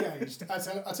 We got engaged. I'll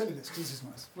tell you this, because this is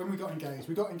nice. When we got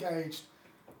engaged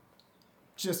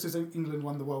just as England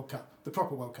won the World Cup, the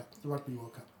proper World Cup, the Rugby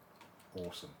World Cup.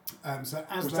 Awesome. Was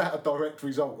that a direct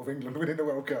result of England winning the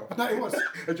World Cup? No, it was.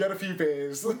 And you had a few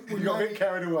beers, you got a bit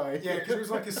carried away. Yeah, because it was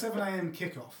like a 7 a.m.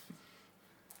 kickoff.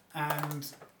 And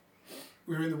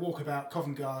we were in the Walkabout,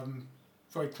 Covent Garden,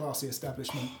 very classy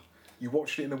establishment. You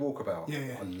watched it in the Walkabout?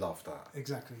 Yeah. I love that.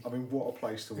 Exactly. I mean, what a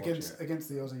place to watch it. Against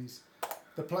the Aussies.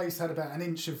 The place had about an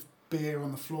inch of beer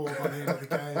on the floor by the end of the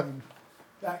game.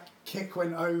 That kick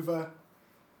went over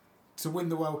to win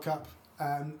the World Cup.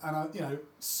 And I,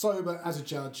 sober as a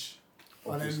judge,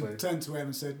 Obviously. I then turned to him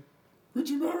and said, "Would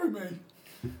you marry me?"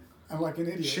 I'm like an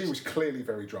idiot. She was clearly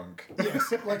very drunk.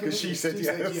 Yes, like an idiot. She said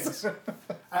yes.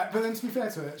 But then, to be fair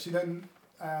to her, she then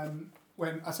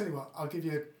went, "I tell you what, I'll give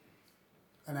you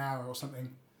an hour or something.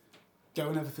 Go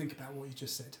and have a think about what you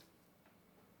just said."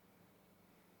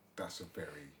 That's a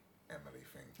very Emily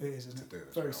thing. It is, isn't it? Do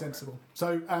very sensible.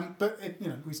 So, but it,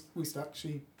 we stuck.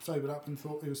 She sobered up and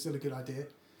thought it was still a good idea.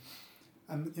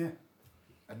 And yeah.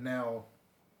 And now,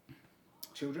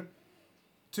 children?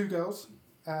 2 girls.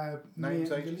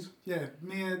 Names, ages? Yeah,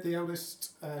 Mia, the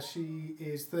eldest, she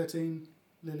is 13.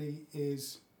 Lily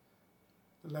is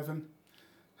 11.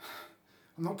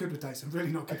 I'm not good with dates. I'm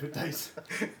really not good with dates.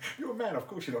 You're a man, of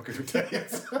course you're not good with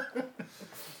dates.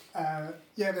 Yeah,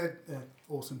 they're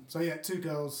awesome. So yeah, 2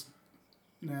 girls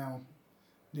now,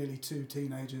 nearly 2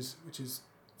 teenagers, which is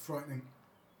frightening.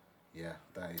 Yeah,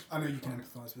 that is. I know you can frightening.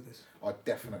 empathise with this. I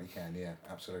definitely can, yeah,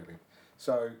 absolutely.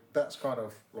 So that's kind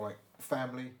of like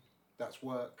family, that's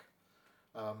work.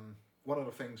 One of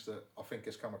the things that I think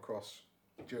has come across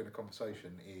during the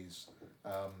conversation is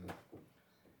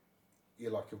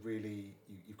you've got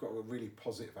a really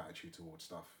positive attitude towards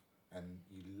stuff, and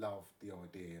you love the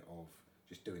idea of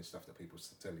just doing stuff that people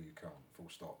tell you can't, full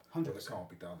stop, 100%. or that can't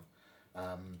be done.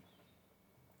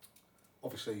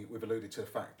 Obviously, we've alluded to the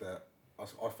fact that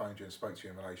I phoned you and spoke to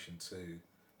you in relation to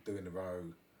doing the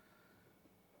row.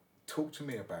 Talk to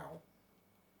me about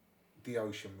the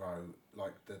ocean row,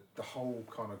 like the whole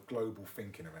kind of global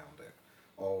thinking around it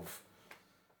of,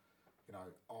 you know,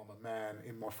 I'm a man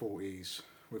in my 40s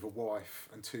with a wife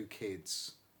and 2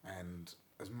 kids, and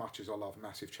as much as I love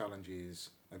massive challenges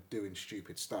and doing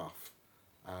stupid stuff,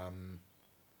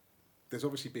 there's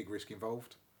obviously big risk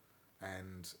involved,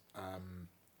 and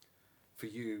for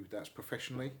you that's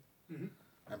professionally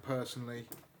and personally,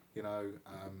 you know,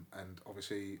 and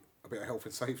obviously a bit of health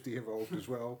and safety involved as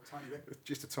well. Tiny bit.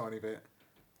 Just a tiny bit.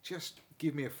 Just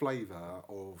give me a flavour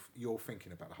of your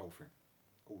thinking about the whole thing.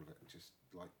 All of it. Just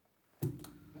like...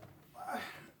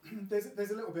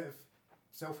 There's a little bit of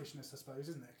selfishness, I suppose,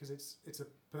 isn't there? Because it's a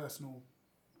personal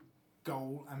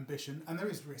goal, ambition, and there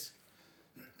is risk,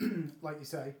 like you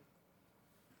say,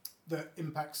 that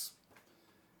impacts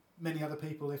many other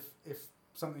people if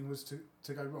something was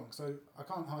to go wrong. So I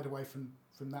can't hide away from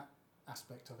that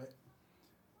aspect of it.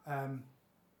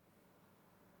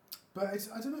 But I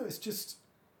don't know, it's just,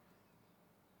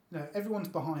 you know, everyone's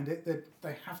behind it.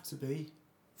 They have to be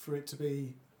for it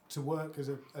to work as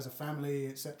a family,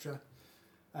 etc.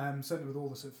 Certainly with all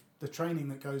the sort of the training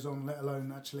that goes on, let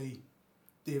alone actually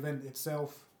the event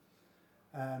itself.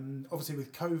 Obviously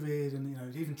with COVID and, you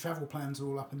know, even travel plans are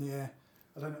all up in the air.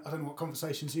 I don't know what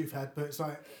conversations you've had, but it's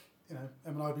like, you know,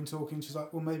 Emma and I have been talking. She's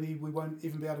like, well, maybe we won't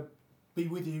even be able to be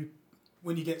with you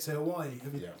when you get to Hawaii.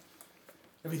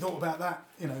 Have you thought about that?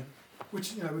 You know,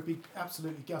 which, you know, would be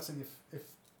absolutely gutting if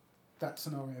that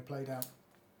scenario played out.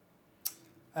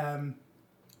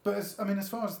 But as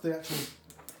far as the actual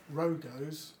row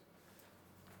goes,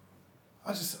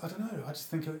 I don't know. I just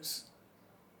think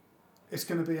it's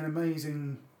going to be an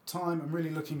amazing time. I'm really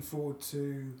looking forward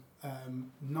to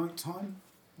night time.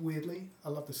 Weirdly, I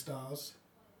love the stars,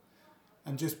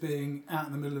 and just being out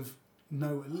in the middle of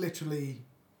nowhere. Literally,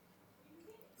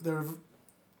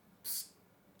 it's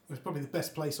probably the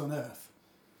best place on earth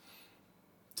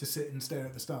to sit and stare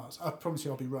at the stars. I promise you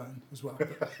I'll be rowing as well.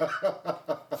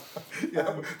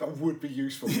 Yeah, that would be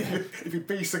useful. Yeah. If you'd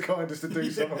be so kind as to do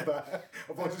some of that.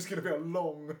 Otherwise it's going to be a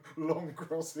long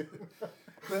crossing.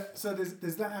 But, so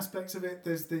there's that aspect of it.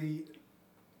 There's the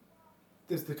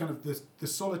kind of the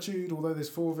solitude, although there's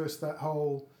 4 of us, that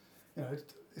whole, you know,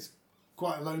 it's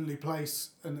quite a lonely place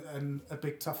and a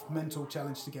big tough mental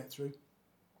challenge to get through.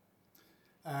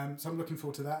 So I'm looking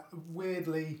forward to that.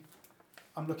 Weirdly,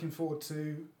 I'm looking forward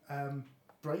to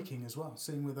braking as well,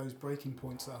 seeing where those braking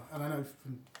points are. And I know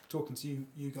from talking to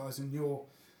you guys and your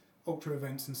ultra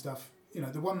events and stuff, you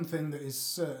know, the one thing that is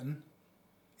certain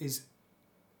is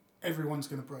everyone's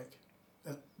going to brake,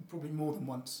 probably more than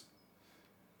once.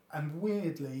 And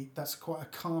weirdly, that's quite a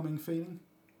calming feeling,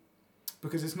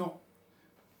 because it's not,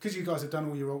 because you guys have done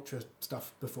all your ultra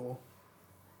stuff before,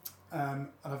 and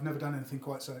I've never done anything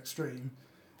quite so extreme.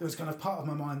 There was kind of part of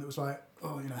my mind that was like,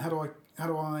 oh, you know, how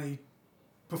do I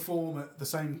perform at the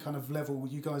same kind of level?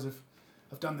 You guys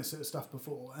have done this sort of stuff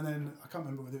before. And then I can't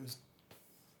remember whether it was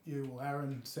you or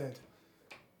Aaron said,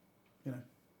 you know,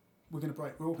 we're going to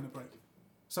break. We're all going to break.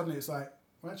 Suddenly it's like,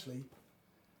 well, actually,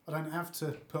 I don't have to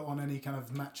put on any kind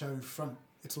of macho front.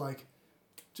 It's like,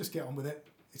 just get on with it.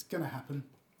 It's going to happen.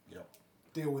 Yep.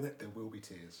 Deal with it. There will be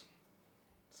tears.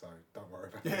 So don't worry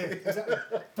about it. Yeah, exactly.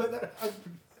 But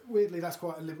weirdly, that's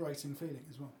quite a liberating feeling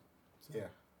as well. So.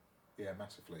 Yeah,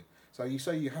 massively. So you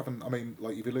say you haven't, I mean,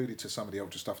 like you've alluded to some of the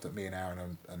ultra stuff that me and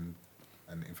Aaron and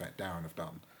in fact Darren have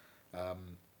done.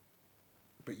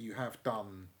 But you have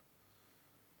done,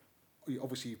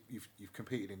 obviously you've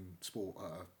competed in sport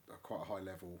at a quite a high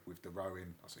level with the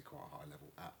rowing. I say quite a high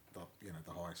level, at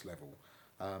the highest level.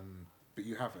 But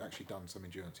you have actually done some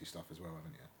endurance stuff as well,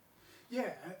 haven't you?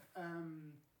 Yeah.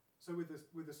 So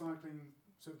with the cycling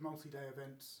sort of multi-day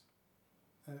events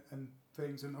and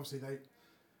things, and obviously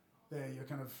you're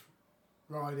kind of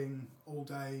riding all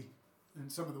day, and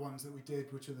some of the ones that we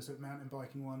did, which are the sort of mountain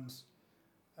biking ones,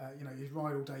 you know, you'd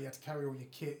ride all day, you had to carry all your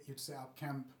kit, you'd set up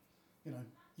camp, you know,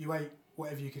 you ate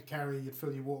whatever you could carry, you'd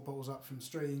fill your water bottles up from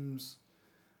streams,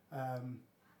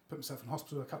 put myself in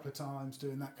hospital a couple of times,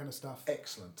 doing that kind of stuff.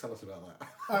 Excellent. Tell us about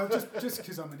that. Just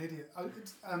because I'm an idiot.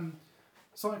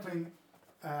 Cycling,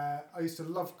 I used to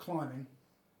love climbing,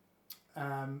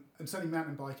 and certainly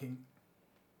mountain biking.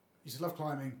 Used to love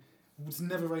climbing. Was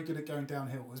never very good at going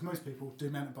downhill, as most people do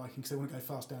mountain biking because they want to go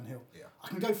fast downhill. Yeah. I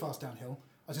can go fast downhill.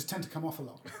 I just tend to come off a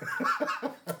lot.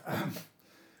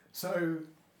 So,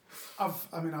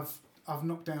 I've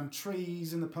knocked down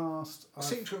trees in the past. I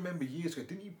seem to remember years ago.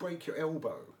 Didn't you break your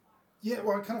elbow? Yeah,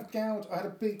 well, I kind of gouged. I had a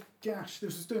big gash.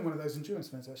 This was doing one of those endurance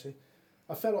events actually.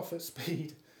 I fell off at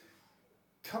speed,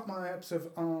 cut my sort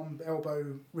of arm,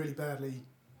 elbow really badly,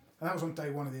 and that was on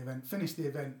day one of the event. Finished the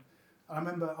event. I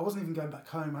remember I wasn't even going back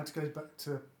home. I had to go back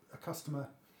to a customer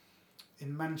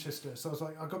in Manchester. So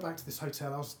I got back to this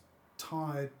hotel. I was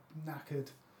tired, knackered,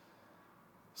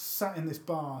 sat in this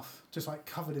bath, just like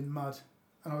covered in mud.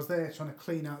 And I was there trying to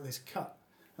clean out this cut.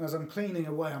 And as I'm cleaning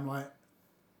away, I'm like,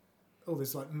 oh,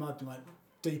 there's like mud like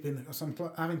deep in it. So I'm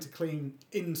having to clean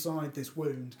inside this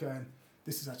wound, going,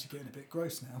 this is actually getting a bit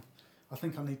gross now. I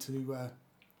think I need to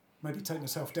maybe take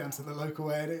myself down to the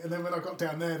local area. And then when I got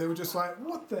down there, they were just like,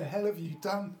 what the hell have you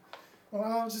done? Well,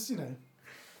 I was just,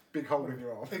 Big hole in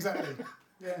your arm. Exactly.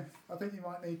 Yeah, I think you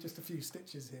might need just a few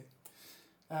stitches here.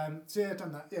 So yeah, I've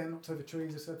done that. Yeah, knocked over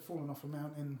trees, I said, fallen off a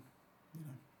mountain,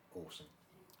 Awesome.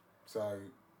 So,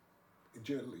 you've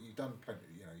done plenty,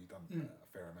 you've done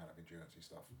a fair amount of endurance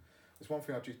stuff. There's one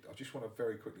thing I just want to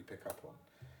very quickly pick up on.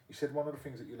 You said one of the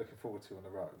things that you're looking forward to on the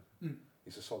road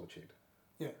is the solitude.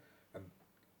 Yeah. And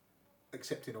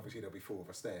accepting, obviously, there'll be four of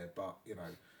us there, but,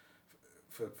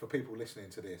 for people listening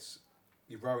to this,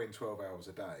 you're rowing 12 hours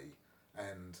a day,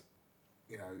 and,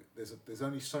 there's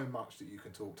only so much that you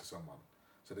can talk to someone.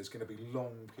 So there's going to be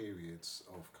long periods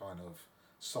of kind of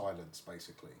silence,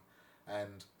 basically.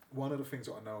 And one of the things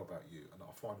that I know about you, and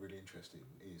I find really interesting,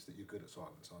 is that you're good at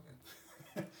silence, aren't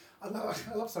you? I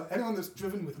love silence. Anyone that's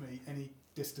driven with me any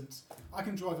distance, I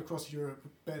can drive across Europe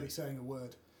barely saying a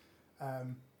word,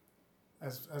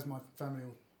 as my family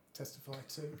will testify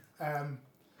to.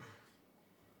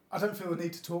 I don't feel the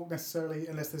need to talk necessarily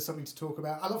unless there's something to talk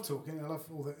about. I love talking. I love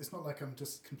all that. It's not like I'm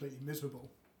just completely miserable,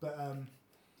 but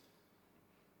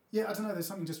yeah, I don't know. There's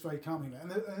something just very calming there,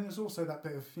 and there's also that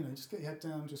bit of just get your head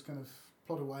down, just kind of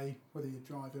plod away, whether you're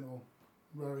driving or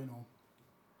rowing or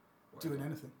doing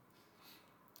anything,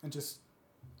 and just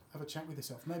have a chat with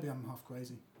yourself. Maybe I'm half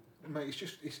crazy. Mate,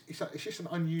 it's just an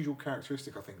unusual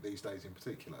characteristic, I think, these days in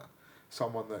particular.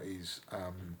 Someone that is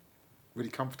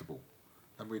really comfortable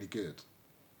and really good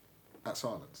at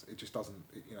silence. It just doesn't,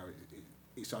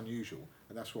 it's unusual,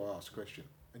 and that's why I asked the question.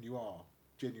 And you are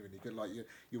genuinely good. Like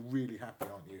you're really happy,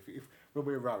 aren't you? If when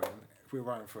we were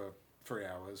rowing for 3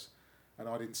 hours, and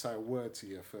I didn't say a word to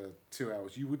you for 2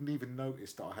 hours, you wouldn't even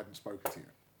notice that I hadn't spoken to you.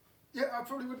 Yeah, I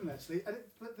probably wouldn't actually.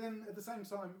 But then at the same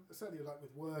time, certainly like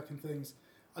with work and things,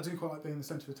 I do quite like being the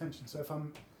centre of attention. So if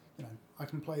I'm, I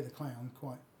can play the clown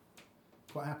quite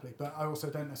happily. But I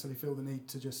also don't necessarily feel the need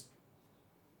to just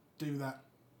do that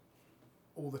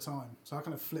all the time. So I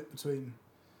kind of flip between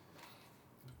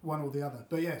one or the other.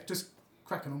 But yeah, just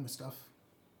cracking on with stuff.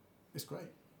 It's great.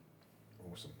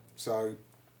 Awesome. So,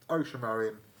 ocean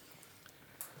rowing.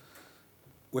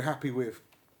 We're happy with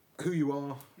who you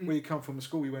are, where you come from, the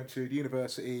school you went to, the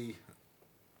university,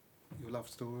 your love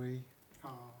story.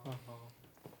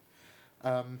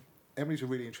 Emily's a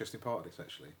really interesting part of this,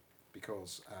 actually,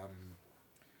 because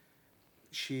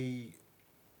she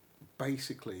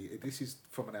basically, this is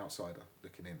from an outsider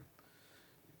looking in,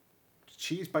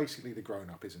 she is basically the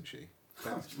grown-up, isn't she?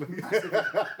 She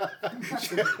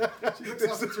looks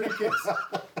after 3 kids.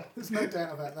 There's no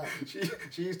doubt about that.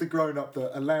 She is the grown-up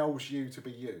that allows you to be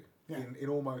you Yeah. in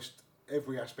almost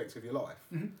every aspect of your life.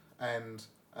 Mm-hmm. And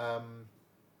I'm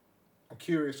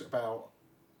curious about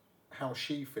how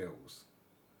she feels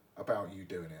about you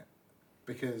doing it,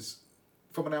 because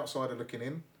from an outsider looking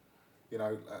in,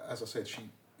 as I said,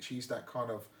 she's that kind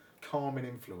of calming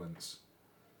influence,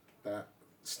 that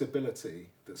stability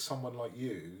that someone like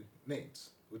you needs.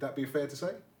 Would that be fair to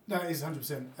say? No, it is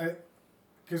 100%.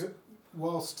 Because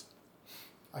whilst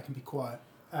I can be quiet,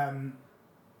 I'm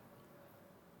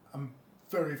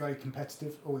very, very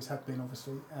competitive, always have been,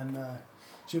 obviously, and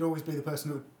she'd always be the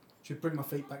person who should bring my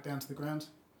feet back down to the ground,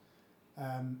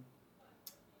 and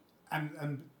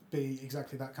be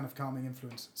exactly that kind of calming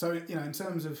influence. So, in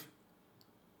terms of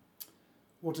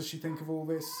what does she think of all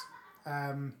this,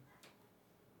 I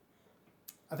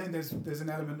think there's an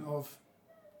element of,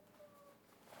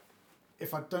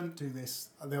 if I don't do this,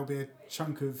 there'll be a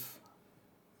chunk of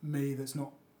me that's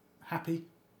not happy.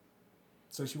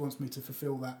 So she wants me to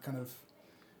fulfil that kind of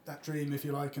that dream, if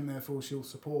you like, and therefore she'll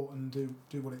support and do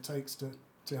what it takes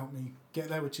to to help me get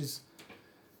there, which is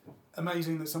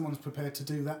amazing that someone's prepared to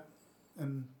do that.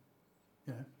 And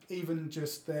even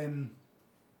just then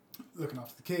looking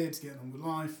after the kids, getting on with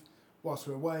life whilst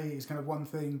we're away is kind of one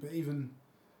thing, but even,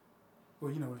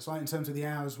 well, it's like in terms of the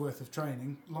hours worth of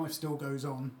training, life still goes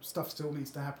on, stuff still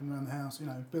needs to happen around the house,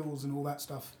 bills and all that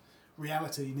stuff,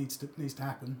 reality needs to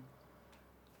happen,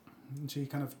 and she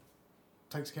kind of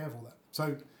takes care of all that.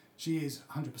 So she is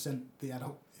 100% the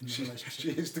adult in the relationship.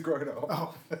 She is the grown-up.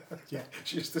 Oh, yeah.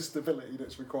 She is the stability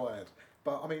that's required.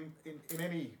 But I mean, in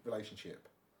any relationship,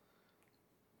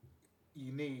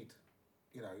 you need,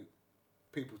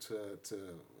 people to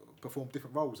perform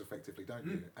different roles effectively, don't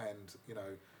you? And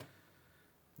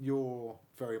you're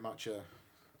very much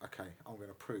okay, I'm going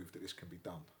to prove that this can be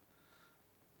done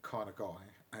kind of guy.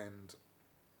 And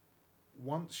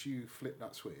once you flip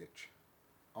that switch,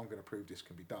 I'm going to prove this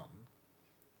can be done,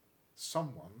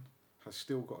 someone has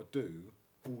still got to do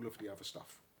all of the other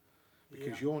stuff.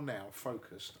 Because you're now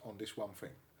focused on this one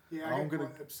thing. Yeah, and I'm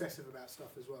quite obsessive about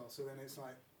stuff as well. So then it's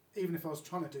like, even if I was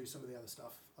trying to do some of the other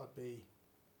stuff, I'd be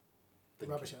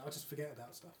rubbish. I just forget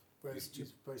about stuff. Whereas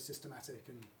she's very systematic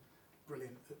and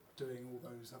brilliant at doing all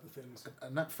those other things.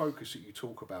 And that focus that you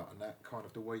talk about, and that kind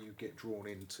of the way you get drawn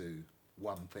into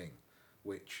one thing,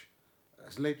 which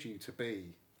has led you to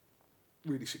be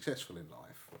really successful in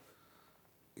life.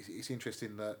 It's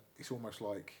interesting that it's almost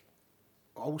like,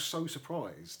 I was so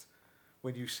surprised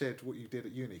when you said what you did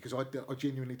at uni, because I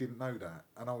genuinely didn't know that,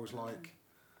 and I was like,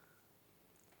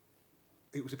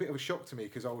 it was a bit of a shock to me,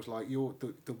 because I was like,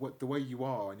 the way you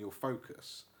are and your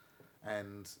focus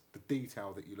and the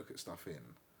detail that you look at stuff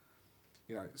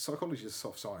in, psychology is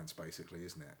soft science basically,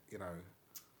 isn't it? Are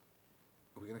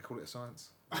we going to call it a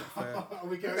science? Is that fair? Are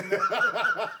we going there?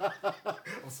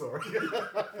 I'm sorry.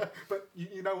 But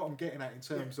you know what I'm getting at in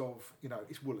terms of,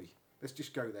 it's woolly. Let's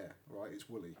just go there, right? It's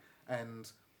woolly. And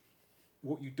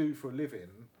what you do for a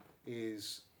living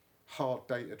is hard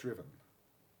data driven.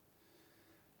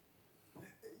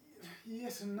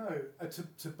 Yes and no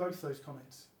to both those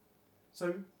comments.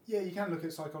 So you can look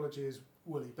at psychology as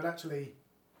woolly, but actually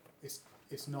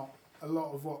it's not. A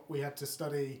lot of what we had to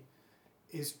study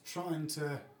is trying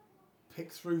to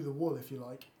pick through the wool, if you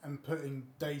like, and putting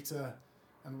data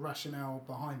and rationale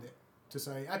behind it to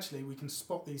say, actually, we can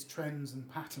spot these trends and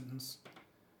patterns.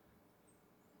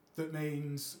 That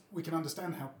means we can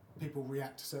understand how people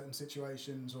react to certain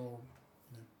situations, or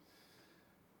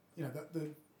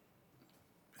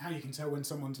how you can tell when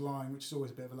someone's lying, which is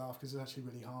always a bit of a laugh because it's actually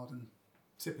really hard, and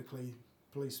typically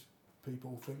police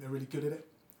people think they're really good at it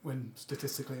when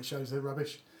statistically it shows they're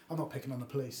rubbish. I'm not picking on the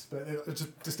police, but it's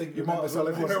just distinctly. You might as well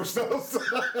everyone else does.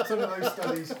 Some of those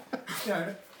studies,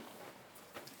 and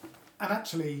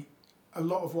actually, a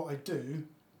lot of what I do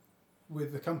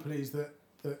with the companies that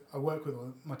I work with,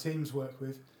 or my teams work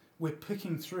with, we're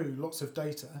picking through lots of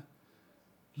data,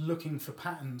 looking for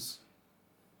patterns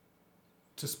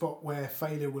to spot where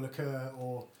failure will occur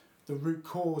or the root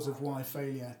cause of why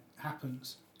failure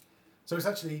happens. So it's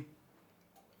actually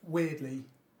weirdly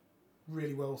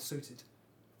really well suited.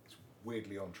 It's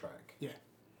weirdly on track. Yeah.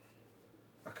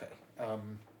 Okay.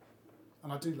 And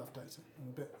I do love data. I'm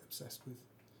a bit obsessed with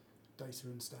data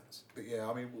and stats. But yeah,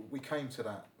 I mean, we came to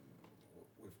that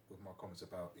with my comments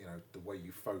about, the way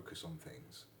you focus on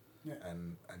things. Yeah.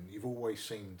 And you've always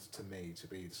seemed to me to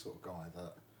be the sort of guy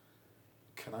that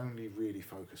can only really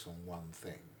focus on one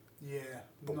thing. Yeah.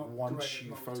 But once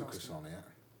you focus on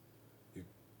it,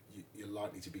 you're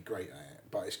likely to be great at it.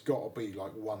 But it's got to be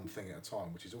like one thing at a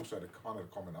time, which is also the kind of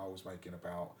comment I was making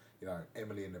about,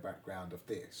 Emily in the background of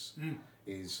this,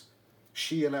 is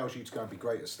she allows you to go and be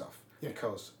great at stuff. Yeah.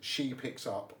 Because she picks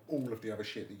up all of the other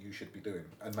shit that you should be doing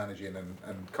and managing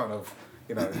and kind of,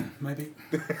 Maybe.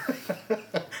 I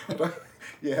don't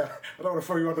want to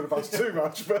throw you under the bus too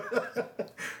much,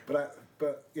 but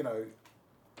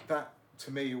that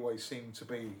to me always seemed to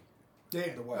be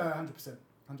the way. 100%.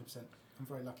 I'm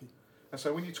very lucky. And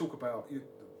so when you talk about,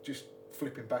 just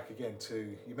flipping back again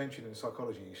to, you mentioned in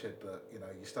psychology, you said that,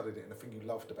 you studied it and the thing you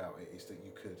loved about it is that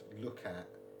you could look at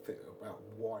about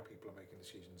why people are making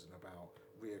decisions and about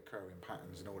reoccurring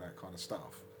patterns and all that kind of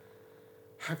stuff.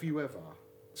 Have you ever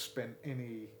spent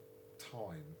any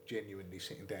time genuinely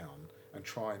sitting down and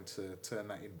trying to turn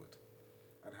that inward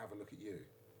and have a look at you?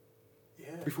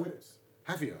 Yeah. Loads.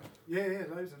 Have you? Yeah,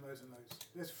 loads and loads and loads.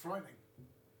 It's frightening.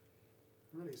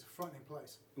 Really, it's a frightening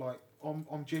place. Like,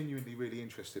 I'm genuinely really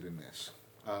interested in this.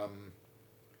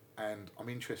 And I'm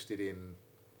interested in...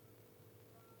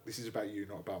 This is about you,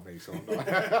 not about me, so I'm not...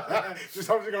 I'm just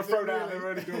going to throw that out there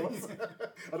early doors.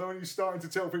 I don't want you starting to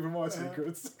tell people my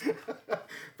secrets.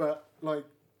 But, like,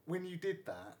 when you did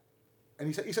that, And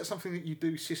is that something that you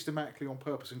do systematically on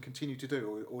purpose and continue to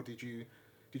do, or did you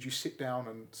sit down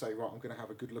and say, right, I'm going to have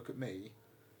a good look at me?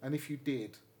 And if you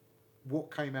did,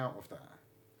 what came out of that?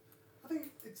 I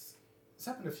think it's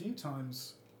happened a few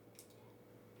times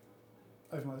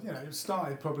over my, it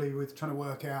started probably with trying to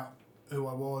work out who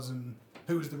I was and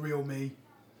who was the real me.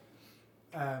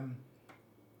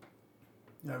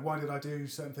 Why did I do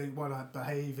certain things? Why did I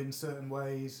behave in certain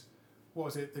ways? What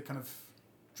was it that kind of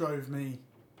drove me?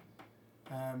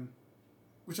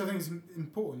 Which I think is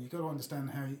important. You've got to understand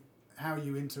how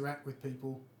you interact with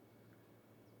people,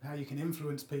 how you can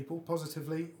influence people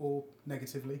positively or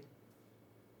negatively.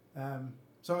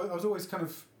 So I was always kind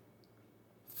of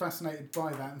fascinated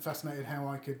by that and fascinated how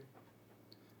I could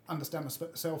understand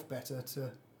myself better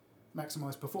to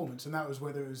maximise performance. And that was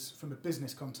whether it was from a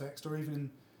business context or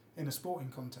even in a sporting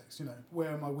context.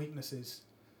 Where are my weaknesses?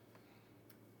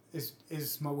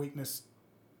 Is my weakness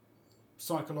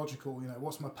psychological?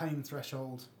 What's my pain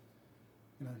threshold?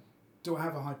 Do I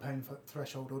have a high pain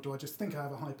threshold, or do I just think I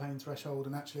have a high pain threshold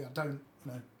and actually I don't?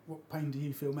 What pain do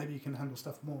you feel? Maybe you can handle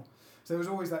stuff more. So there was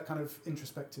always that kind of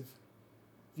introspective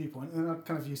viewpoint, and I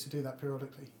kind of used to do that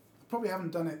periodically. I probably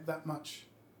haven't done it that much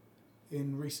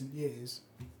in recent years,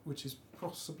 which is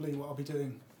possibly what I'll be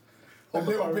doing On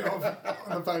the boat. bit of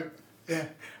on the boat. Yeah.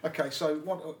 Okay, so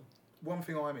one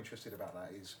thing I'm interested about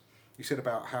that is you said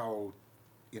about how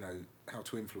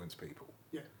to influence people.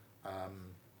 Yeah.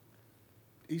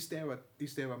 Is there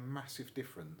a massive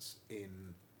difference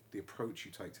in the approach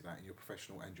you take to that in your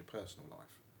professional and your personal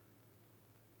life?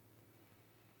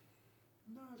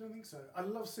 No, I don't think so. I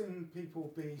love seeing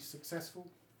people be successful.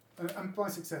 And by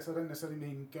success, I don't necessarily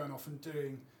mean going off and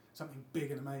doing something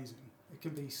big and amazing. It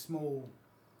can be small,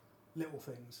 little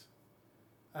things.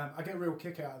 I get a real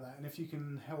kick out of that. And if you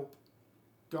can help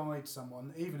guide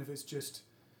someone, even if it's just,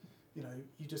 you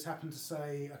just happen to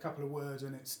say a couple of words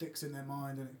and it sticks in their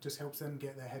mind and it just helps them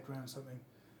get their head around something.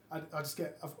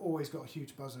 I've always got a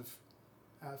huge buzz of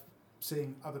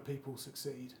seeing other people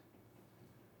succeed.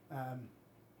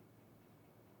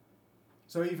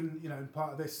 So even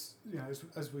part of this,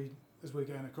 as we're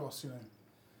going across,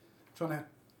 trying to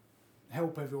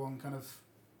help everyone kind of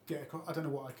get across. I don't know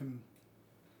what I can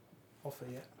offer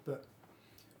yet, but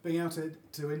being able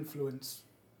to influence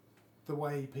the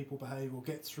way people behave or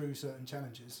get through certain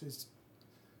challenges is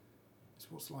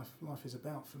what life is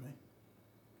about for me.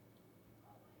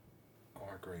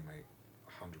 I agree, mate,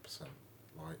 100%.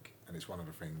 And it's one of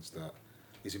the things that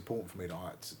is important for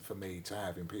me to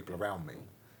have in people around me,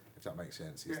 if that makes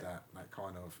sense. Is that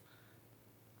kind of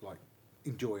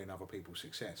enjoying other people's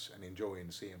success and enjoying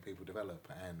seeing people develop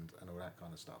and all that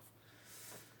kind of stuff.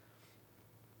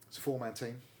 It's a 4-man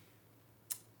team.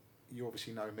 You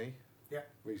obviously know me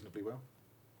reasonably well.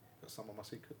 Got some of my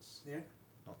secrets. Yeah.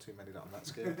 Not too many that I'm that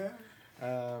scared.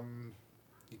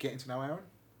 You're getting to know Aaron.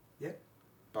 Yeah.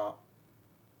 But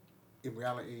in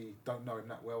reality, don't know him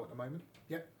that well at the moment.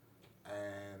 Yep.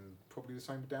 And probably the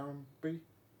same with Darren B.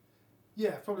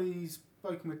 Yeah, probably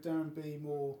spoken with Darren B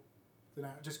more than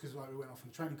that, just because we went off on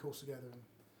a training course together.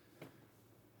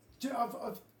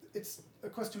 And it's a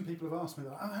question people have asked me,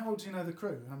 how well do you know the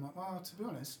crew? And I'm like, well, to be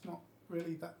honest, not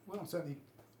really that well. Certainly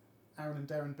Aaron and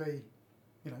Darren B,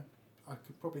 I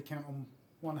could probably count on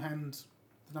one hand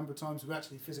the number of times we've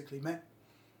actually physically met.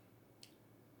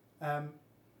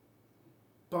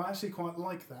 But I actually quite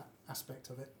like that aspect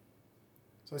of it.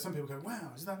 So some people go,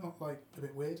 wow, is that not a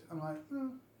bit weird? I'm like,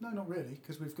 no, not really,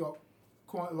 because we've got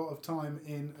quite a lot of time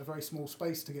in a very small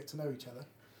space to get to know each other.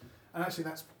 And actually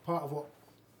that's part of what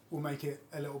will make it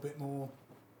a little bit more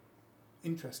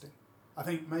interesting. I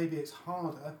think maybe it's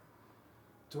harder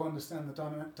to understand the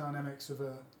dynamics of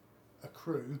a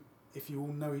crew if you all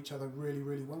know each other really,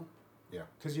 really well. Yeah.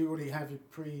 Because you already have your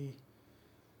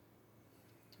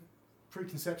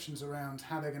preconceptions around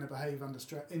how they're going to behave under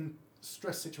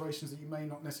stress situations that you may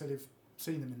not necessarily have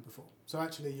seen them in before. So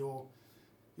actually you're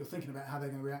thinking about how they're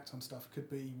going to react on stuff could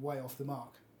be way off the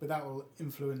mark, but that will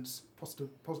influence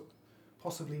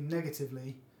possibly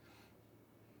negatively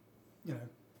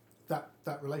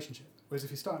that relationship. Whereas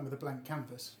if you're starting with a blank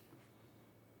canvas,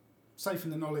 safe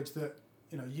in the knowledge that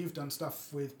you've done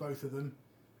stuff with both of them,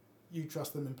 you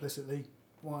trust them implicitly,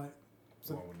 why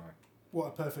wouldn't I? What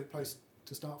a perfect place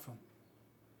to start from.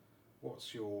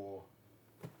 What's your...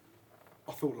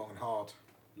 I thought long and hard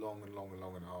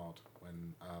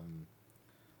when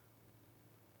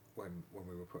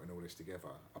we were putting all this together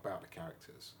about the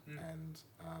characters and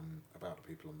about the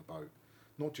people on the boat,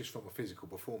 not just from a physical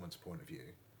performance point of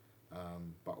view,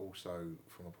 but also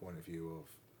from a point of view of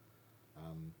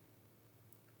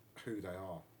who they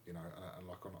are, and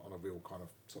on a real kind of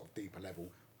sort of deeper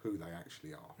level, who they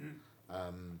actually are.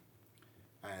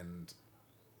 And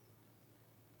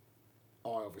I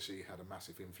obviously had a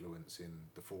massive influence in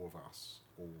the four of us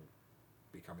all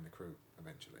becoming the crew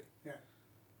eventually. Yeah.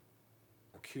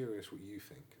 I'm curious what you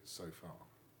think so far.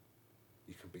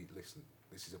 You can listen,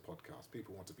 this is a podcast.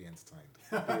 People want to be entertained.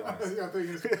 Be honest. I think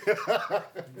it's,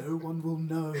 no one will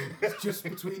know. It's just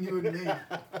between you and me.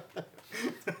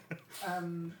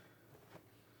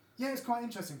 Yeah, it's quite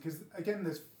interesting because, again,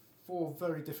 there's 4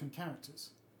 very different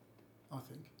characters, I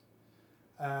think.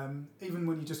 Even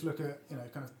when you just look at,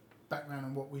 kind of background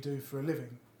and what we do for a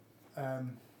living.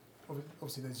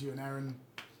 Obviously, there's you and Aaron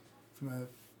from a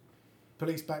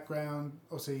police background.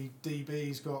 Obviously,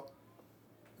 DB's got,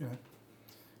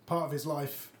 part of his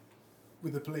life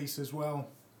with the police as well.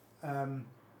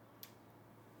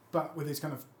 But with his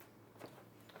kind of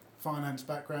finance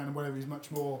background and whatever, he's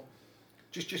much more...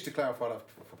 Just to clarify that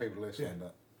for people listening,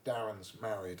 that Darren's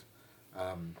married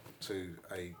to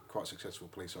a quite successful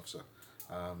police officer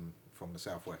from the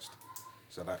southwest.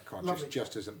 So that kind of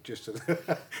just as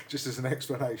an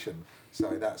explanation.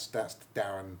 So that's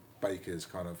Darren Baker's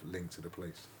kind of link to the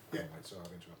police. Yeah. Anyway, so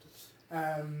I've interrupted.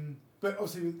 But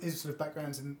obviously his sort of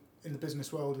background's in the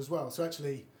business world as well. So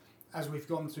actually, as we've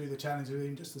gone through the challenge of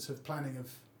even just the sort of planning of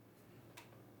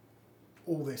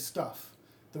all this stuff,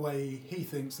 the way he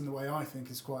thinks and the way I think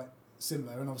is quite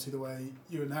similar, and obviously the way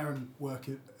you and Aaron work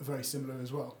are very similar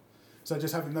as well. So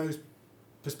just having those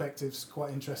perspectives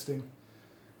quite interesting.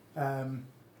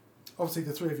 Obviously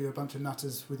the 3 of you are a bunch of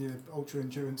nutters with your ultra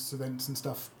endurance events and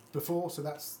stuff before, so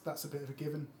that's a bit of a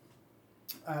given.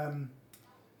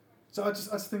 So I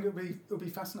just think it'll be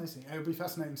fascinating. It'll be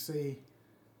fascinating to see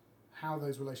how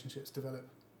those relationships develop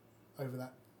over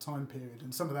that time period,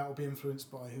 and some of that will be influenced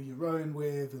by who you're rowing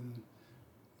with and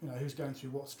who's going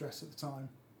through what stress at the time.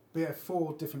 But yeah,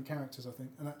 4 different characters, I think,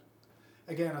 and that,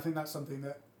 again, I think that's something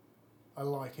that I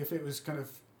like. If it was kind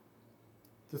of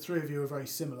the 3 of you are very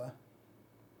similar,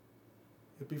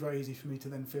 it'd be very easy for me to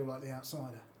then feel like the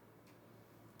outsider.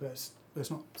 But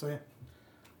it's not. So yeah.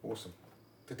 Awesome.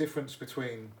 The difference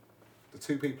between the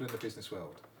 2 people in the business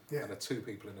world Yeah. and the 2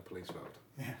 people in the police world.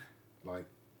 Yeah. Like,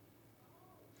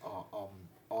 I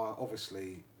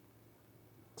obviously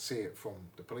see it from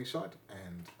the police side,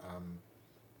 and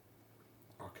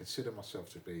I consider myself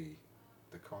to be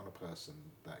the kind of person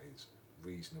that is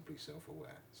reasonably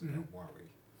self-aware. So don't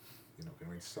worry, you're not going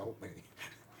to insult me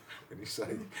when you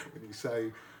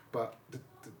say. But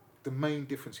the main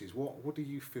difference is what do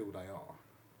you feel they are?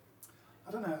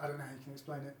 I don't know how you can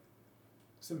explain it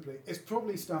simply. It's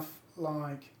probably stuff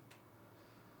like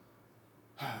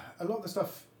a lot of the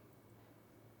stuff,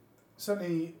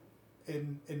 certainly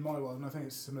in my world, and I think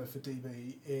it's similar for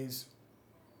DB, is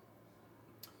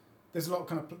there's a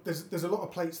lot of there's a lot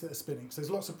of plates that are spinning. So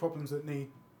there's lots of problems that need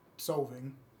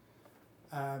solving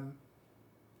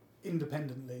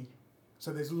independently.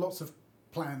 So there's lots of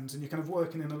plans, and you're kind of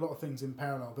working in a lot of things in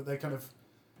parallel, but there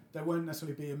won't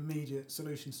necessarily be immediate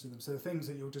solutions to them. So the things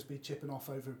that you'll just be chipping off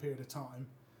over a period of time,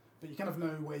 but you kind of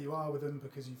know where you are with them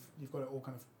because you've got it all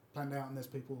kind of planned out, and there's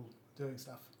people doing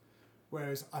stuff.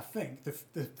 Whereas I think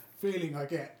the feeling I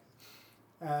get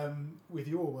with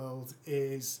your world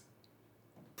is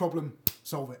problem,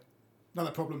 solve it.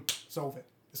 Another problem, solve it.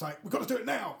 It's like, we've got to do it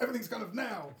now. Everything's kind of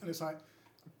now. And it's like,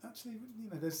 actually,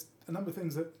 there's a number of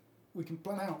things that we can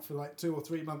plan out for like 2 or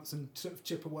 3 months and sort of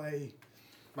chip away.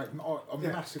 Mate, I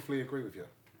massively agree with you.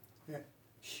 Yeah.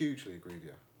 Hugely agree with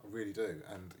you. I really do.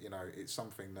 And, it's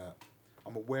something that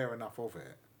I'm aware enough of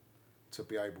it to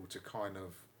be able to kind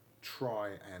of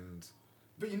try and...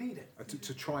 But you need it.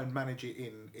 To try and manage it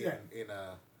in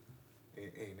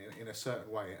a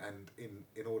certain way, and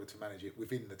in order to manage it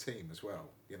within the team as well,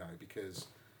 because,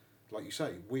 like you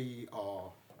say, we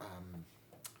are...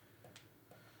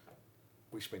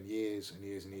 we spend years and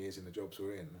years and years in the jobs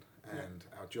we're in, and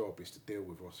our job is to deal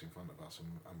with what's in front of us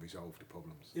and resolve the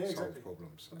problems, solve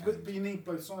problems. But you need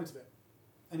both sides of it.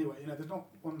 Anyway, there's not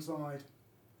one side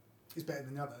is better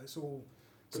than the other. It's all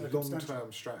the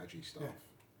long-term strategy stuff. Yeah.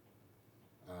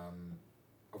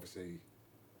 Obviously,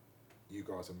 you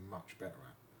guys are much better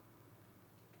at.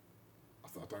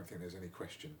 I don't think there's any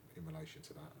question in relation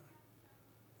to that.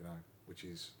 Which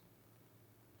is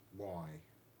why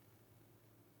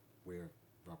we're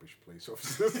rubbish police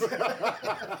officers,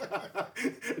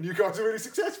 and you guys are really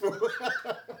successful.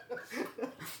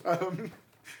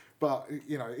 But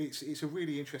it's a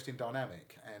really interesting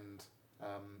dynamic, and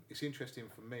it's interesting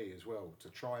for me as well to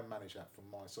try and manage that from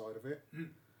my side of it,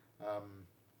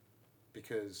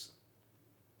 because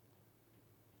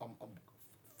I'm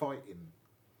fighting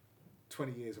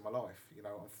 20 years of my life.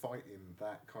 I'm fighting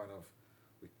that kind of.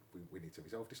 we need to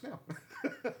resolve this now.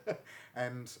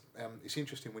 And it's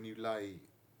interesting when you lay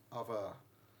other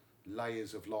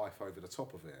layers of life over the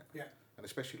top of it, Yeah. and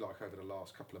especially like over the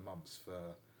last couple of months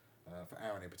for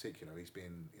Aaron in particular, he's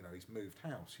been, he's moved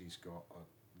house, he's got a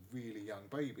really young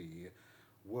baby,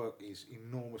 work is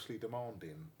enormously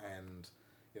demanding, and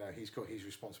he's got his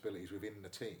responsibilities within the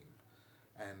team,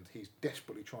 and he's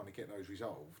desperately trying to get those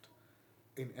resolved.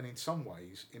 And in some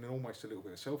ways, in almost a little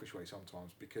bit of a selfish way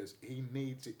sometimes, because he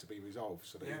needs it to be resolved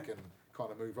so that he can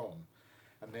kind of move on.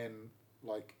 And then,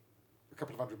 like, a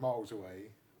couple of 100 miles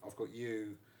away, I've got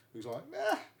you, who's like,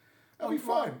 nah, I'll be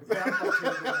fine. Yeah,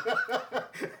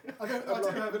 I do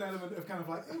have an element of kind of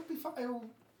like, it'll be fine,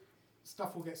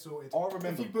 stuff will get sorted. I remember,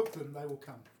 if you book them, they will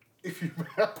come. If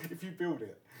you build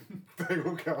it, they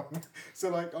will come. So,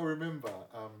 like, I remember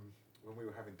when we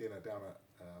were having dinner down at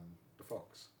the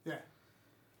Fox. Yeah.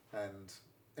 And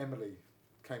Emily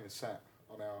came and sat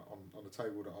on the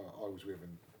table that I was with,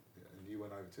 and you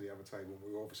went over to the other table, and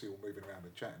we were obviously all moving around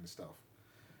and chatting and stuff.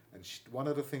 And one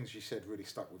of the things she said really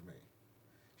stuck with me.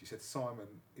 She said, Simon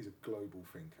is a global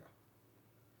thinker,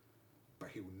 but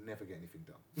he will never get anything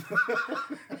done.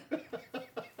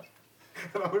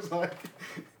 And I was like,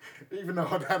 even though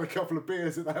I'd had a couple of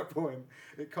beers at that point,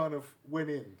 it kind of went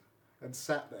in and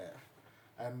sat there.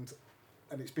 And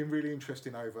it's been really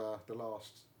interesting over the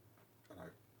last,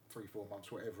 3-4 months,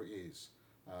 whatever it is,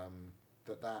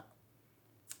 that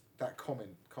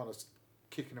comment kind of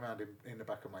kicking around in the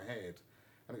back of my head.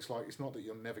 And it's like, it's not that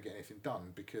you'll never get anything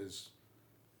done, because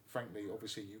frankly,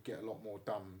 obviously you get a lot more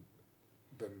done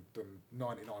than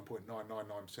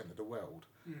 99.999% of the world.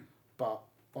 But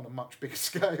on a much bigger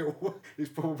scale is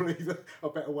probably a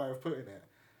better way of putting it.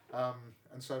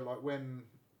 And so, like, when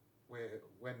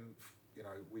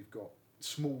we've got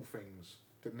small things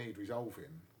that need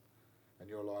resolving, and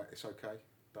you're like, it's okay,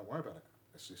 don't worry about it.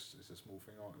 It's a small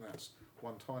thing, and that's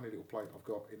one tiny little plate I've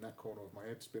got in that corner of my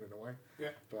head spinning away.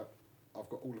 Yeah. But I've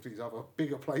got all of these other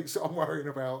bigger plates that I'm worrying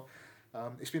about.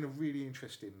 It's been a really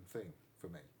interesting thing for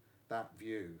me, that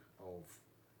view of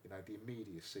the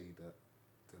immediacy that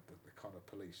the kind of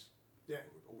police. Yeah.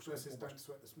 Also, versus don't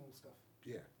sweat the small stuff.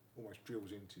 Yeah, almost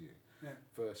drills into you. Yeah.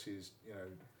 Versus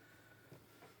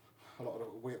a lot of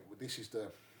this is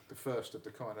the first of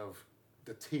the kind of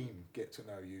the team get to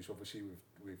know you. So obviously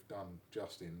we've done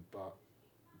Justin, but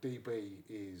DB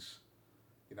is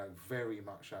very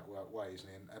much that way, isn't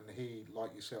he? And he,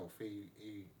 like yourself,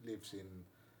 he lives in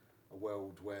a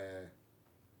world where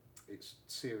it's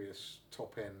serious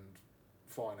top end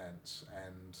finance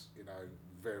and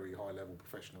very high level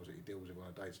professionals that he deals with on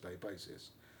a day-to-day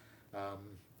basis.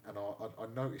 And I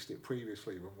noticed it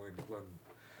previously when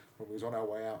we was on our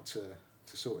way out to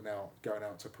going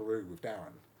out to Peru with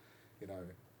Darren.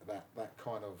 That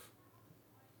kind of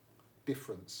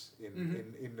difference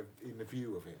in the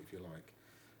view of it, if you like.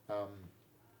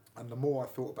 And the more I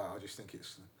thought about it, I just think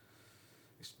it's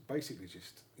basically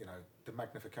just the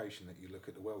magnification that you look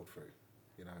at the world through.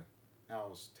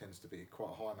 Ours tends to be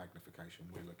quite a high magnification.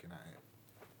 We're looking at it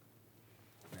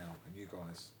now, and you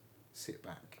guys sit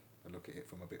back and look at it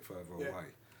from a bit further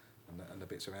away, and the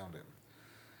bits around it.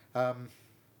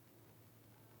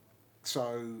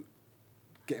 So,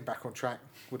 getting back on track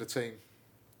with the team,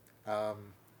 I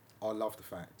love the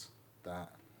fact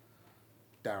that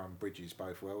Darren bridges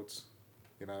both worlds,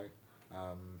 and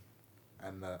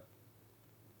that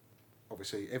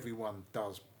obviously everyone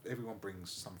brings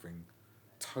something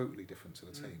totally different to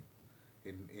the team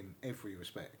in every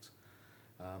respect.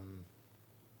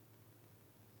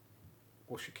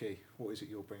 What's your key? What is it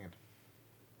you're bringing?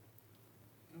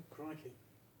 Oh, crikey.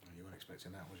 Oh, you weren't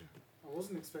expecting that, was you? I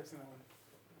wasn't expecting that one.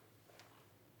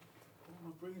 What am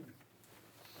I bringing?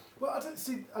 Well, I don't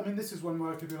see. I mean, this is one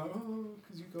where I could be like, oh,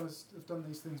 because you guys have done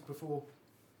these things before.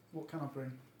 What can I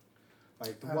bring?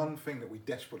 Mate, the one thing that we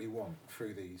desperately want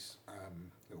through these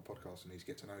little podcasts and these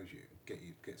get to know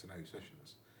you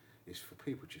sessions is for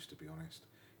people just to be honest.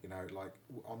 Like,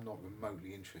 I'm not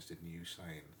remotely interested in you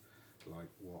saying like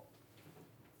what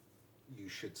you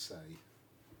should say.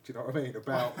 Do you know what I mean?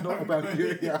 Not about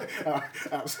you. Yeah,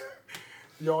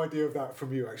 the idea of that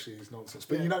from you actually is nonsense.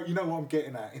 But you know what I'm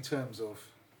getting at in terms of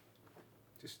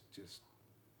just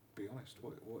be honest.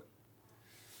 What?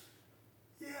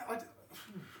 Yeah,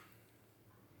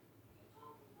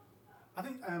 I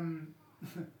think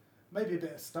maybe a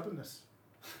bit of stubbornness.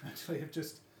 Actually, of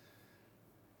just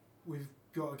we've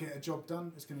got to get a job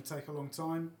done. It's going to take a long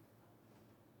time.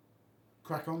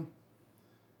 Crack on,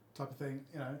 type of thing.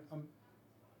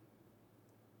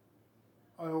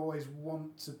 I always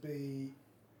want to be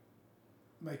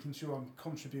making sure I'm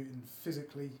contributing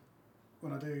physically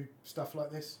when I do stuff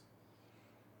like this.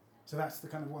 So that's the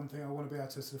kind of one thing I want to be able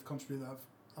to sort of contribute, that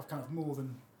I've kind of more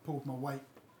than pulled my weight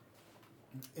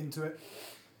into it.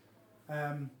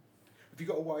 Have you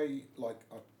got a way, like,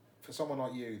 for someone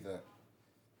like you that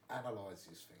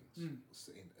analyses things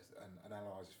and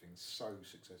analyses things so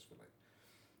successfully,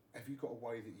 have you got a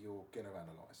way that you're going to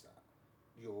analyse that,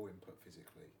 your input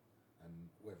physically, and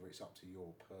whether it's up to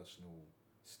your personal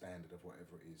standard of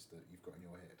whatever it is that you've got in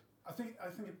your head? I think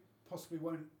it possibly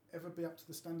won't ever be up to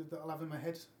the standard that I'll have in my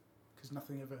head, because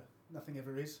nothing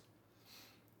ever is.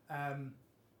 But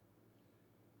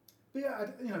yeah,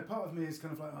 part of me is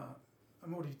kind of like,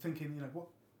 I'm already thinking,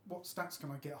 what stats can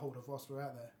I get hold of whilst we're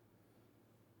out there?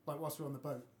 Like whilst we're on the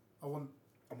boat, I want.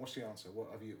 And what's the answer? Where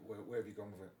have you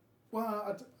gone with it?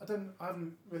 Well, I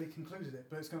haven't really concluded it,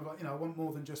 but it's kind of like, I want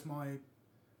more than just my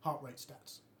heart rate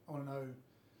stats. I want to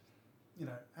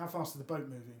know, how fast is the boat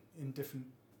moving in different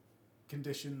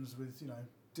conditions with,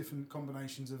 different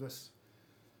combinations of us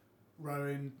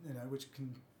rowing, which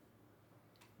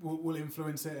will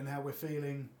influence it and how we're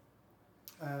feeling.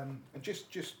 And just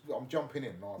I'm jumping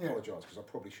in, and I apologise because I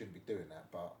probably shouldn't be doing that,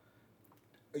 but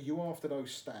are you after those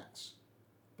stats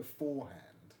beforehand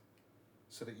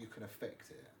so that you can affect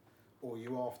it, or are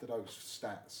you after those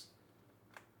stats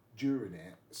during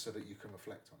it so that you can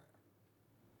reflect on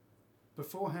it?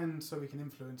 Beforehand so we can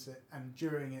influence it, and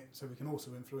during it so we can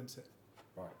also influence it.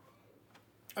 Right.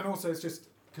 And also it's just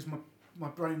because my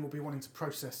brain will be wanting to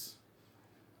process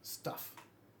stuff.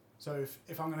 So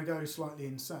if I'm going to go slightly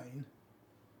insane,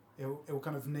 it'll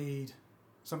kind of need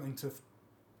something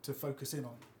to focus in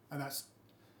on, and that's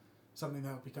something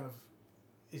that'll be kind of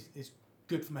is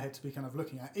good for my head to be kind of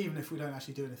looking at, even if we don't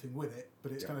actually do anything with it,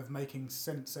 but it's kind of making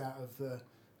sense out of the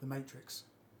matrix.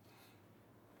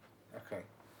 Okay,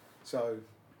 so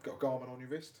got a Garmin on your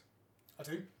wrist? I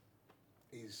do.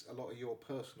 Is a lot of your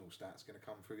personal stats going to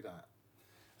come through that?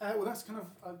 Well, that's kind of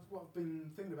what I've been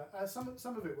thinking about. Some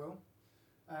of it will,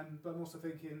 but I'm also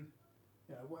thinking,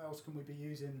 what else can we be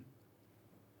using?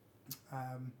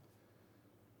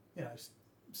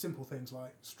 Simple things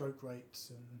like stroke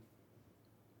rates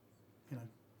and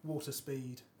water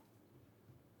speed,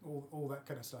 all that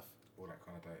kind of stuff. All that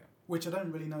kind of data. Which I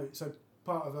don't really know. So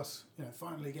part of us,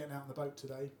 finally getting out on the boat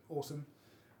today, awesome.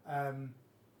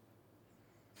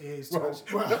 Is You're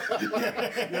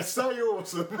so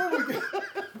awesome.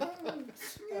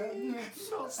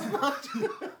 Not so much.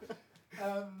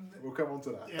 We'll come on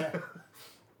to that. Yeah.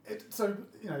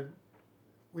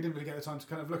 We didn't really get the time to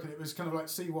kind of look at it. It was kind of like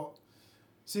see what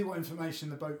information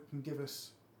the boat can give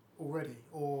us already,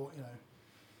 or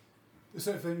the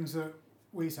sort of things that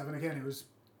we used to have. And again, it was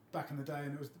back in the day,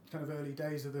 and it was kind of early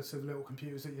days of the sort of little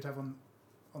computers that you'd have on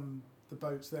the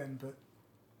boats then. But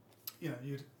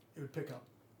it would pick up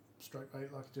stroke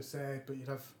rate, like I just said, but you'd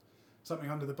have something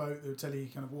under the boat that would tell you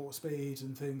kind of water speeds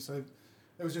and things. So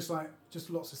it was just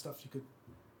lots of stuff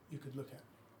you could look at.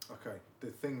 Okay,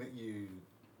 the thing that you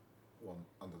want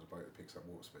under the boat that picks up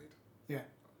water speed. Yeah.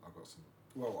 I've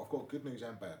got good news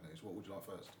and bad news. What would you like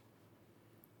first?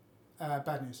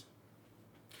 Bad news.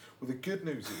 Well, the good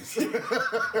news is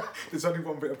there's only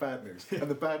one bit of bad news, and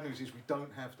the bad news is we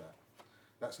don't have that.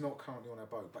 That's not currently on our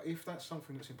boat. But if that's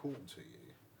something that's important to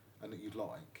you and that you'd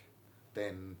like,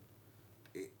 then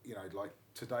like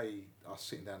today, us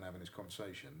sitting down and having this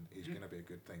conversation is going to be a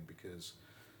good thing, because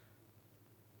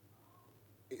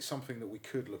it's something that we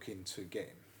could look into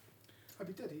getting.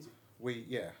 That'd be dead easy.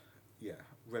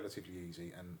 Relatively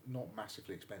easy and not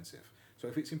massively expensive. So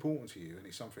if it's important to you and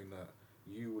it's something that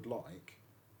you would like,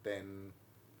 then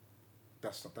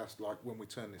that's like when we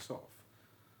turn this off,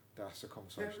 that's a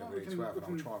conversation that we need to have, and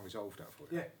I'll try and resolve that for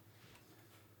you. Yeah.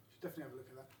 Should definitely have a look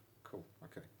at that. Cool.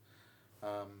 Okay.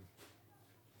 I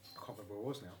can't remember where I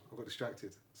was now. I got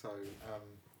distracted. So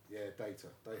data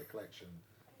collection,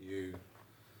 you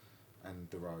and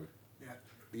the row. Yeah.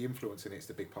 The influence in it's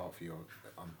the big part for you.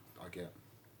 I get.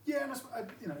 Yeah,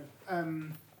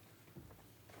 and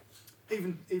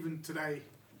even today,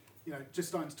 just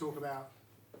starting to talk about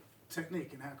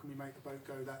technique and how can we make the boat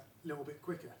go that little bit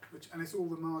quicker. And it's all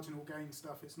the marginal gain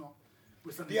stuff. It's not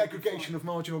the aggregation of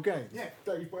marginal gains. Yeah,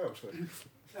 Dave Welsh.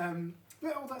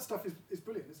 but all that stuff is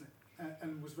brilliant, isn't it?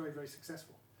 And was very, very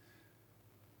successful.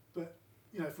 But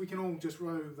if we can all just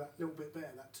row that little bit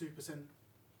better, that 2%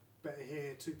 better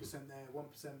here, 2% there,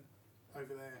 1%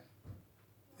 over there,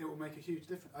 it will make a huge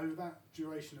difference. Over that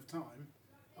duration of time,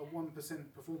 a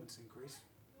 1% performance increase,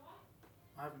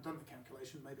 I haven't done the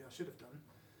calculation, maybe I should have done,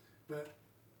 but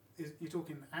you're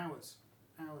talking hours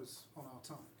on our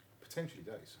time. Potentially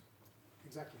days.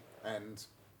 Exactly. And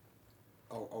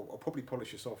I'll probably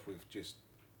polish this off with just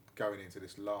going into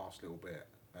this last little bit.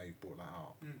 Now you've brought that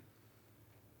up.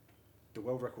 the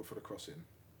world record for the crossing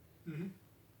Mm-hmm.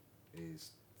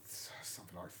 is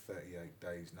something like 38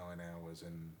 days, 9 hours,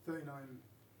 and 39,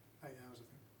 8 hours, I think.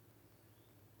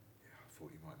 yeah, I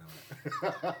thought you might know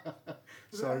it.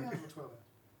 Was So, it 8 hours or 12 hours?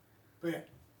 But yeah,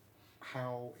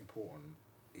 how important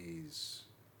is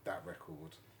that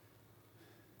record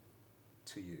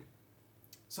to you?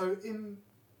 so in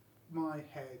my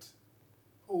head,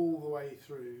 all the way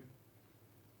through,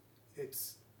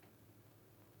 it's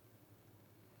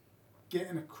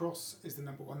getting across is the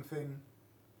number one thing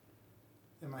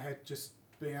in my head, just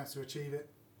being able to achieve it,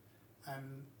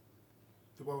 and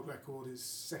the world record is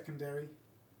secondary.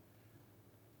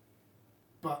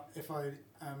 But if I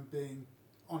am being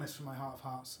honest from my heart of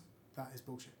hearts, that is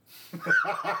bullshit.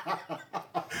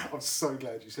 I'm so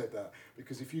glad you said that,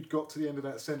 because if you'd got to the end of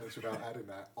that sentence without adding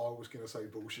that, I was going to say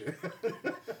bullshit.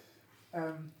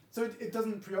 So it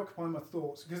doesn't preoccupy my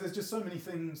thoughts, because there's just so many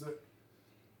things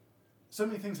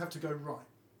have to go right.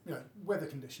 You know, weather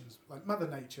conditions, like Mother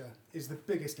Nature is the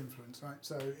biggest influence, right?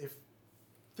 So if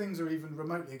things are even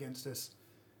remotely against us,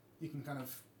 you can kind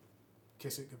of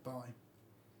kiss it goodbye.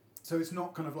 So it's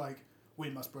not kind of like, we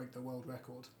must break the world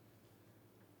record.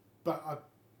 But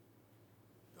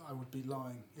I would be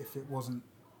lying if it wasn't,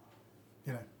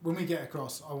 you know, when we get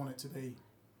across, I want it to be,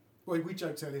 well, we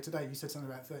joked earlier today, you said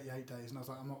something about 38 days, and I was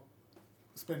like, I'm not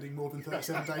spending more than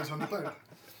 37 days on the boat.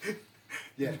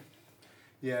 Yeah,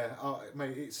 yeah,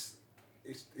 mate, it's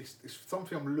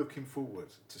something I'm looking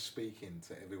forward to speaking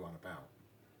to everyone about,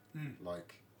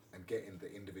 like, and getting the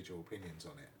individual opinions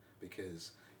on it,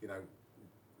 because, you know,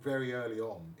 very early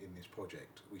on in this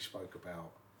project, we spoke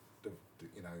about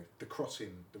the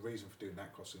crossing, the reason for doing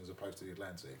that crossing as opposed to the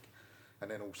Atlantic, and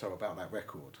then also about that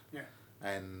record. Yeah.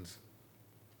 And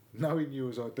knowing you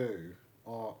as I do,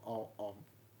 I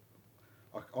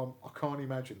can't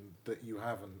imagine that you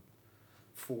haven't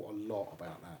thought a lot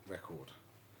about that record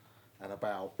and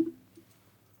about.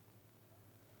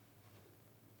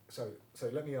 So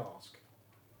let me ask,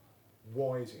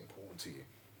 why is it important to you?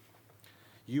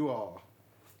 You are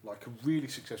like a really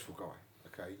successful guy.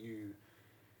 Okay, you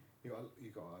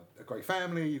got a great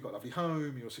family, you've got a lovely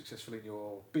home, you're successful in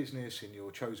your business, in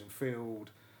your chosen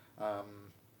field.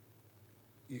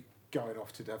 You're going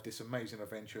off to have this amazing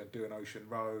adventure and do an ocean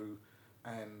row,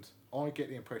 and I get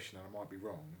the impression, and I might be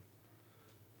wrong,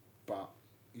 but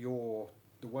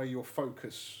the way your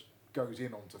focus goes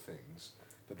in onto things,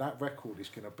 that record is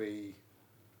going to be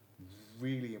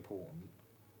really important.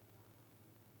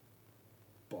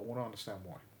 But I want to understand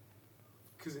why.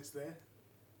 Because it's there.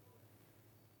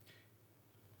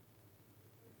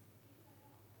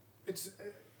 It's,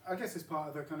 I guess it's part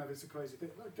of the kind of, it's a crazy thing.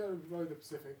 Like, go row the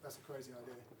Pacific, that's a crazy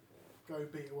idea. Go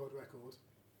beat a world record.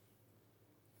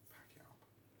 Pack it up.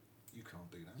 You can't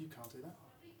do that. You can't do that.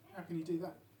 How can you do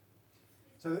that?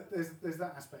 So there's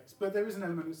that aspect. But there is an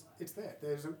element, it's there.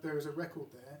 There is a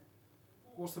record there.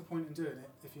 What's the point in doing it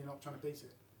if you're not trying to beat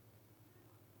it?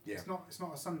 Yeah. It's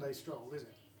not a Sunday stroll, is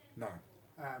it? No.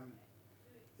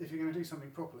 If you're going to do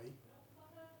something properly,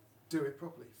 do it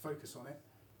properly. Focus on it.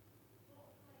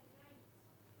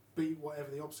 Beat whatever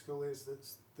the obstacle is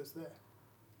that's there.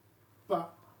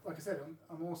 But like I said,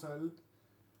 I'm also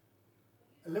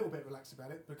a little bit relaxed about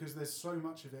it, because there's so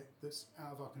much of it that's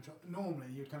out of our control. Normally,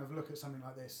 you'd kind of look at something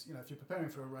like this. You know, if you're preparing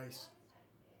for a race,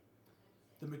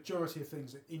 the majority of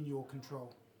things are in your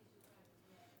control.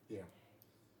 Yeah.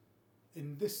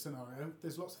 In this scenario,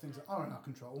 there's lots of things that are in our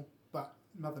control, but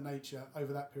Mother Nature,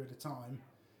 over that period of time,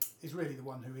 is really the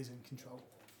one who is in control.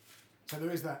 So there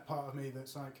is that part of me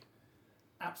that's like,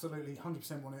 absolutely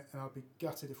 100% want it, and I'll be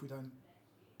gutted if we don't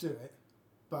do it,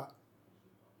 but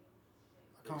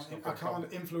I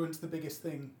can't influence the biggest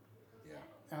thing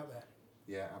out there.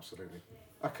 Yeah, absolutely.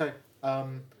 Okay, I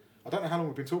don't know how long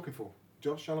we've been talking for.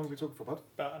 Josh, how long have we been talking for, bud?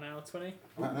 About an hour 20.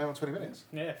 About an hour and 20 minutes.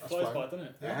 Yeah, That's flies flown. by, doesn't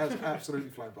it? It has absolutely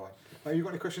flown by. Now, you got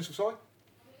any questions for Si?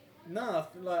 No,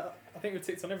 I think we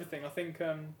ticked on everything. I think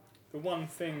the one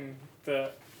thing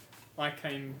that I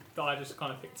just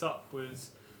kind of picked up was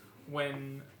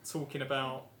when talking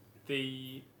about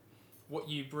what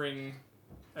you bring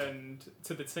and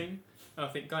to the team. And I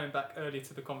think going back earlier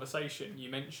to the conversation, you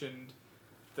mentioned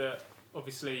that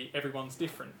obviously everyone's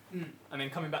different. And then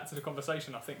coming back to the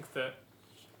conversation, I think that,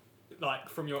 like,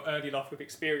 from your early life with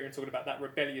experience, talking about that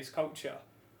rebellious culture,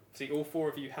 see, all four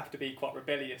of you have to be quite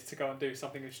rebellious to go and do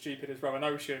something as stupid as row an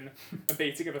ocean and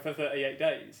be together for 38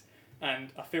 days.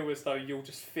 And I feel as though you'll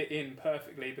just fit in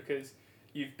perfectly, because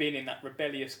you've been in that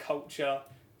rebellious culture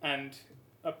and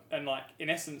like, in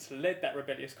essence, led that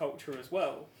rebellious culture as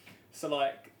well. So,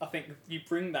 like, I think you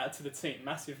bring that to the team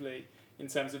massively in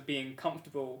terms of being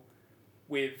comfortable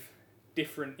with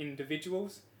different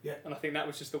individuals Yeah. And I think that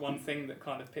was just the one thing that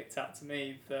kind of picked out to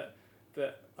me that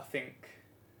I think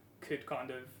could kind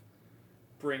of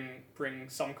bring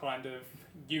some kind of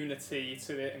unity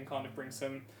to it and kind of bring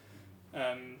some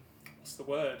what's the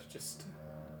word, just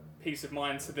peace of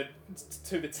mind to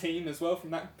the team as well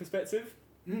from that perspective.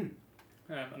 And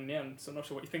yeah, so I'm not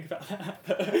sure what you think about that.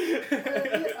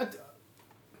 But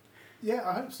yeah,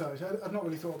 I hope so. I've not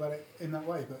really thought about it in that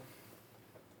way, but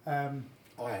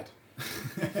I had.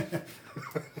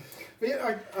 But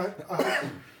yeah,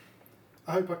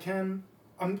 I hope I can.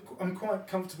 I'm quite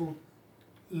comfortable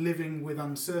living with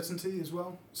uncertainty as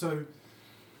well. So,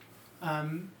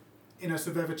 in a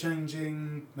sort of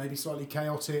ever-changing, maybe slightly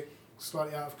chaotic,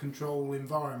 slightly out of control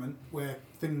environment where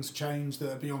things change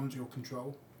that are beyond your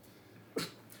control.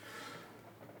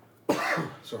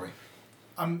 Sorry.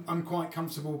 I'm quite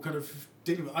comfortable kind of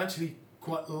dealing with. I actually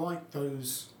quite like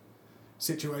those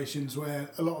situations where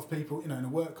a lot of people, in a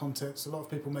work context, a lot of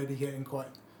people may be getting quite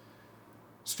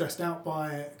stressed out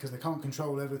by it because they can't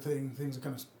control everything. Things are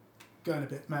kind of going a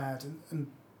bit mad, and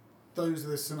those are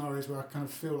the scenarios where I kind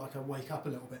of feel like I wake up a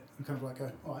little bit and kind of like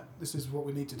go, all right, this is what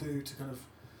we need to do to kind of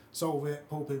solve it,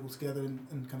 pull people together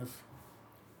and kind of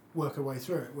work our way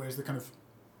through it. Whereas the kind of,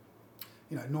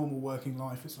 normal working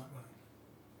life, it's like, well,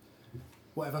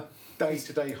 whatever.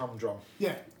 Day-to-day humdrum.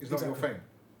 Yeah. Is not your thing?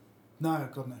 No,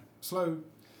 God no. Slow,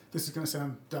 this is going to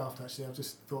sound daft actually, I've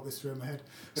just thought this through in my head.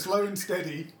 Slow and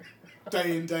steady,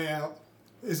 day in, day out,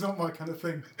 is not my kind of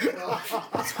thing. Oh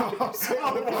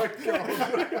my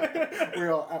God. We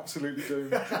are absolutely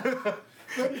doomed.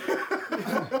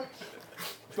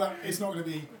 But it's not going to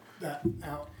be that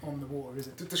out on the water, is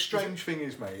it? The strange thing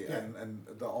is, mate, Yeah. and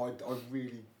that I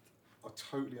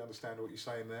totally understand what you're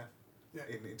saying there. Yeah.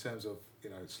 In terms of,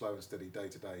 slow and steady day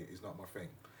to day is not my thing.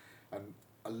 And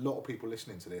a lot of people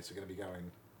listening to this are going to be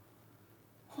going,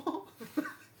 what?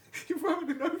 You're rowing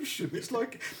an ocean. It's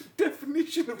like the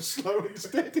definition of slow and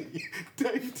steady,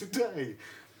 day to day.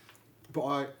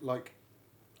 But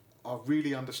I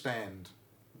really understand,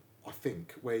 I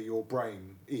think, where your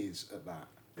brain is at that.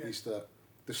 Yeah. Is that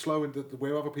the slow and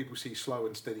where other people see slow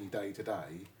and steady day to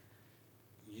day,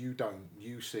 you don't.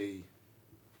 You see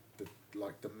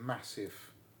the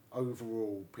massive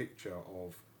overall picture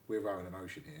of we're rowing an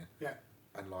ocean here. Yeah.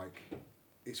 And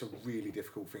it's a really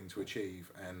difficult thing to achieve,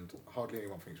 and hardly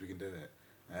anyone thinks we can do it,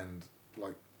 and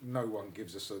no one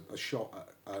gives us a shot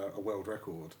at a world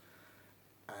record,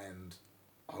 and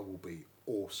I will be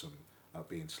awesome at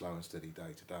being slow and steady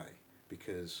day to day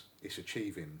because it's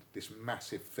achieving this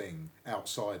massive thing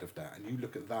outside of that, and you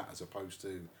look at that as opposed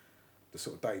to the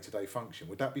sort of day-to-day function.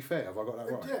 Would that be fair? Have I got that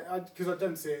right? Yeah, because I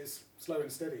don't see it as slow and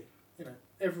steady.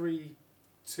 Every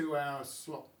 2-hour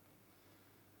slot,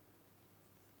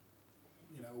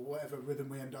 whatever rhythm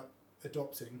we end up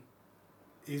adopting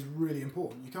is really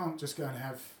important. You can't just go and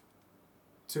have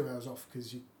 2 hours off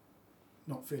because you're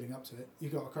not feeling up to it.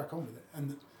 You've got to crack on with it.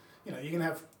 And, you're going to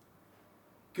have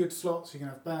good slots, you're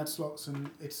going to have bad slots, and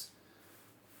it's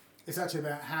actually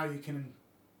about how you can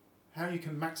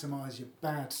maximise your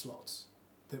bad slots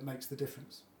that makes the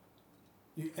difference.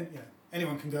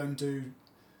 Anyone can go and do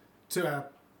 2-hour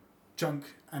chunk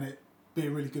and it be a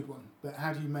really good one, but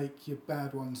how do you make your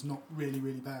bad ones not really,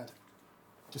 really bad?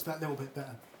 Just that little bit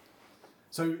better.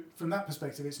 So from that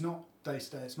perspective, it's not day to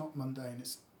day, it's not mundane,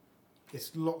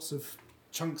 it's lots of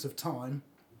chunks of time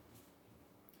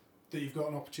that you've got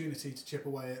an opportunity to chip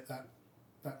away at that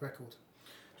record.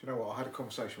 Do you know what? I had a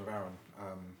conversation with Aaron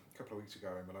a couple of weeks ago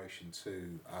in relation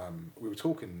to, we were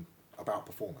talking about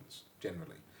performance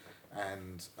generally,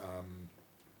 and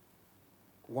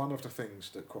one of the things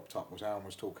that cropped up was Aaron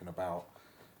was talking about,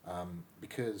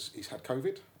 because he's had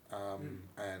COVID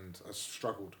and has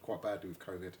struggled quite badly with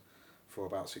COVID for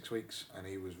about 6 weeks, and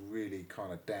he was really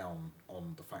kind of down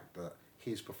on the fact that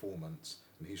his performance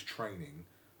and his training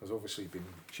has obviously been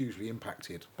hugely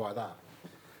impacted by that.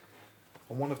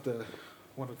 And one of the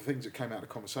things that came out of the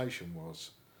conversation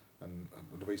was, and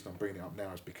the reason I'm bringing it up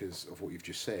now is because of what you've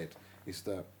just said, is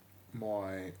that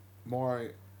my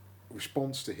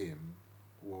response to him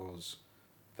was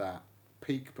that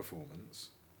peak performance,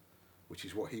 which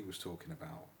is what he was talking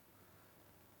about,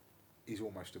 is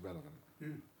almost irrelevant.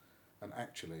 And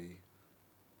actually,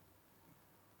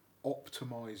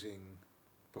 optimising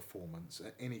performance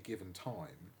at any given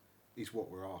time is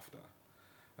what we're after.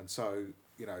 And so,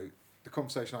 the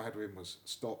conversation I had with him was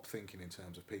stop thinking in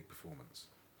terms of peak performance.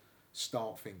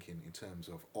 Start thinking in terms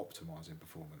of optimising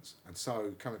performance. And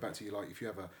so, coming back to you, if you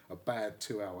have a bad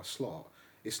 2-hour slot,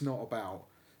 it's not about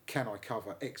can I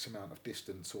cover X amount of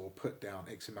distance or put down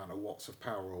X amount of watts of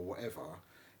power or whatever.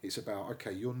 It's about,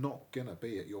 okay, you're not going to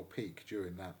be at your peak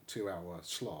during that 2-hour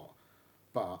slot.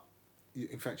 but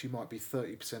in fact you might be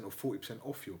 30% or 40%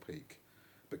 off your peak.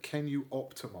 But can you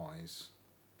optimise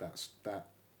that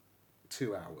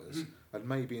 2 hours and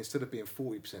maybe instead of being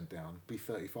 40% down, be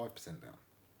 35% down?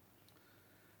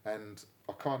 And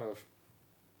I kind of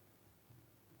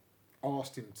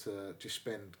asked him to just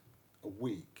spend a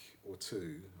week or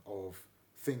two of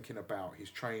thinking about his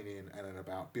training and then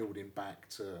about building back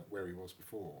to where he was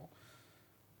before.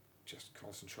 Just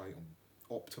concentrate on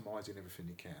optimising everything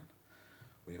you can.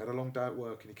 When you've had a long day at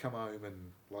work and you come home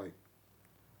and, like,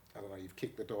 I don't know, you've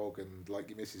kicked the dog and, like,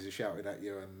 your missus is shouting at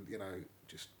you and, you know,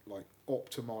 just, like,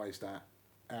 optimise that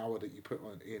hour that you put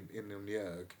on the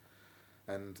erg.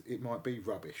 And it might be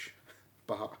rubbish,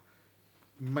 but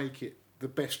make it the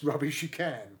best rubbish you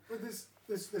can. Well,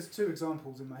 there's two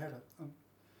examples in my head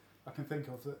I can think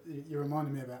of that you're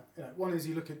reminding me about. You know, one is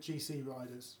you look at GC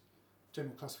riders,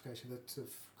 general classification, of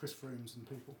Chris Froomes and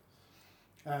people.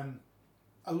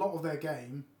 A lot of their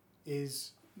game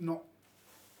is not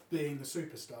being the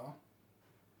superstar.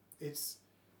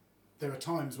 There are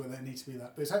times where they need to be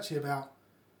that, but it's actually about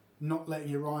not letting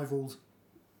your rivals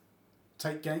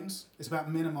take gains. It's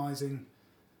about minimising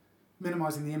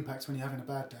the impacts when you're having a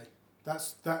bad day.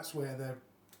 That's where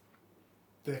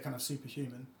they're kind of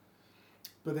superhuman.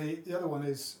 But the other one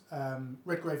is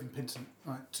Redgrave and Pinson,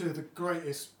 right? Two of the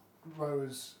greatest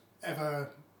rowers ever,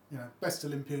 you know, best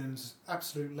Olympians,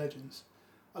 absolute legends.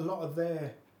 A lot of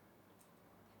their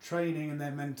training and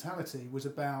their mentality was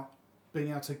about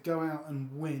being able to go out and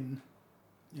win,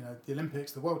 you know, the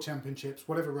Olympics, the World Championships,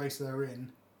 whatever race they're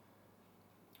in,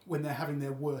 when they're having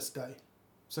their worst day.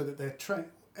 So that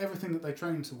everything that they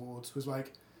trained towards was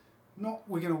like, not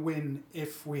we're going to win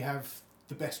if we have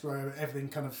the best row, everything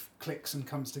kind of clicks and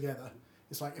comes together.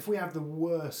 It's like, if we have the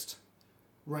worst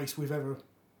race we've ever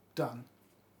done,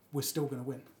 we're still going to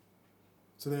win.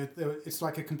 So it's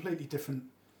like a completely different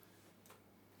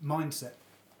mindset.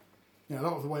 You know, a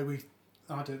lot of the way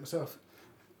I do it myself,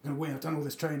 I'm going to win, I've done all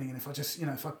this training, and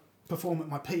if I perform at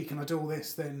my peak and I do all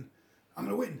this, then I'm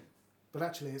going to win. But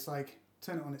actually, it's like,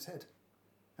 turn it on its head.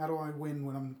 How do I win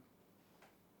when I'm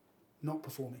not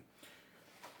performing?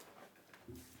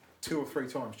 2 or 3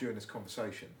 times during this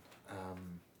conversation,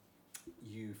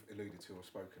 you've alluded to or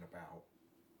spoken about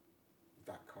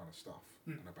that kind of stuff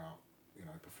and about, you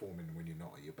know, performing when you're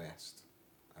not at your best,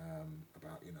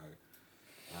 about, you know,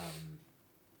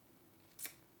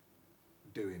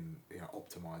 doing, you know,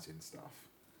 optimising stuff.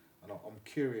 And I'm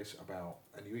curious about,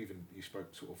 and you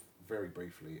spoke sort of very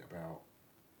briefly about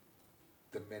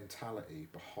the mentality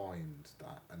behind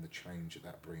that and the change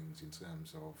that brings in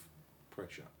terms of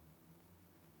pressure.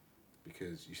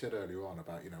 Because you said earlier on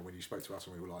about, you know, when you spoke to us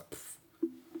and we were like,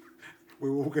 we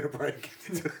were all going to break.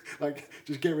 Like,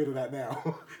 just get rid of that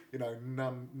now. You know,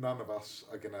 none of us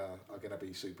are gonna be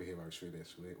superheroes through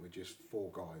this. We're just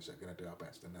 4 guys that are going to do our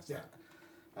best, and that's that.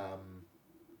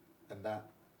 And that,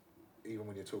 even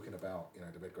when you're talking about, you know,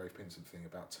 the Redgrave Pinson thing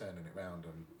about turning it around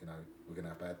and, you know, we're going to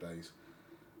have bad days.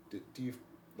 Do you,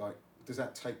 like, does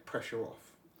that take pressure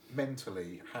off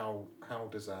mentally? How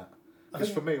does that?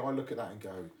 Because for me, I look at that and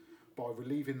go, by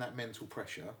relieving that mental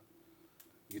pressure,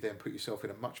 you then put yourself in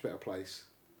a much better place.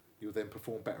 You'll then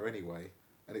perform better anyway,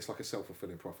 and it's like a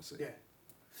self-fulfilling prophecy. Yeah,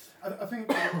 I think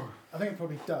it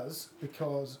probably does,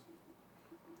 because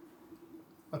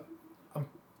I'm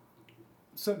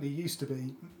certainly used to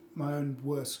be my own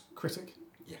worst critic.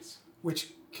 Yes.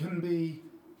 Which can be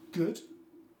good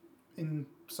in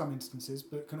some instances,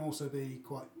 but can also be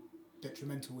quite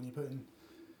detrimental when you're putting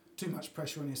too much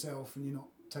pressure on yourself and you're not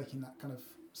taking that kind of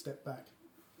step back.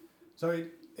 So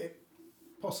it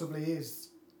possibly is,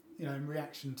 you know, in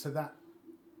reaction to that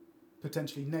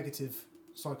potentially negative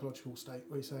psychological state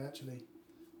where you say, actually,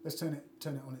 let's turn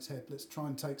it on its head. Let's try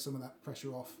and take some of that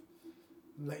pressure off.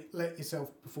 Let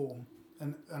yourself perform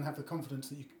and have the confidence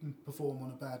that you can perform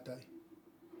on a bad day.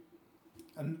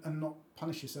 And not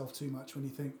punish yourself too much when you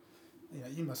think, you know,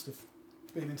 you must have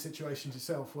been in situations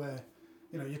yourself where,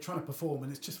 you know, you're trying to perform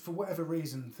and it's just for whatever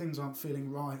reason things aren't feeling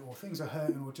right, or things are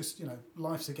hurting, or just, you know,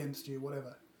 life's against you,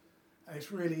 whatever. And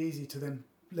it's really easy to then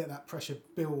let that pressure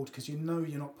build because you know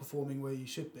you're not performing where you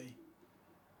should be.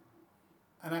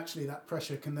 And actually that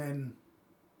pressure can then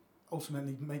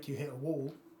ultimately make you hit a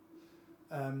wall.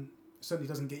 Certainly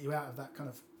doesn't get you out of that kind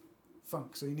of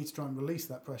funk. So you need to try and release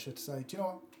that pressure to say, do you know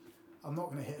what? I'm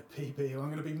not going to hit a PB, or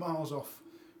I'm going to be miles off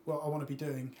what I want to be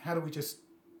doing. How do we just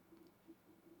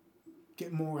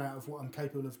get more out of what I'm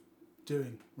capable of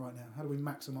doing right now? How do we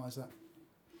maximise that?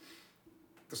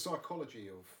 The psychology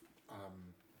of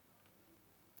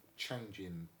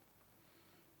changing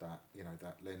that, you know,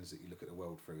 that lens that you look at the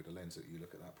world through, the lens that you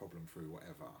look at that problem through,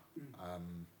 whatever.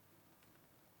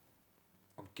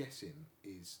 guessing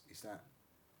is that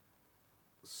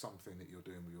something that you're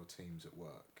doing with your teams at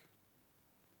work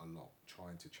a lot,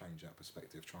 trying to change that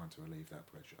perspective, trying to relieve that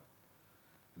pressure?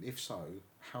 And if so,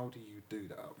 how do you do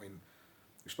that? I mean,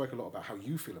 we spoke a lot about how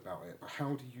you feel about it, but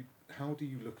how do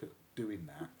you look at doing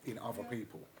that in other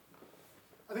people?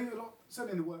 I think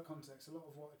certainly in the work context, a lot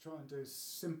of what I try and do is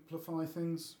simplify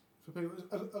things for people.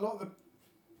 A lot of the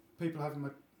people having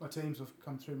my teams, have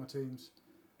come through my teams,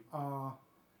 are,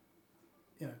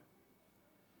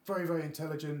 very, very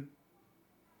intelligent,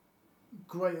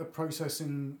 great at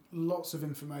processing lots of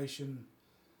information.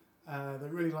 They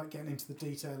really like getting into the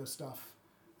detail of stuff.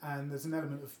 And there's an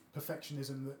element of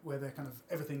perfectionism where they're kind of,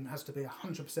 everything has to be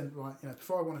 100% right.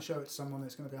 Before I want to show it to someone,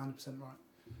 it's going to be 100% right.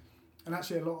 And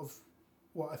actually a lot of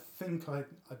what I think I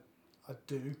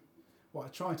do, what I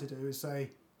try to do is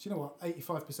say, do you know what,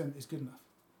 85% is good enough.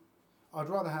 I'd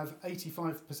rather have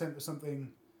 85% of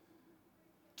something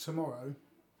tomorrow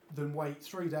than wait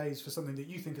 3 days for something that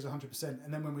you think is 100%,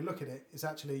 and then when we look at it, it's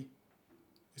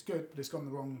good, but it's gone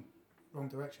the wrong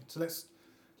direction. So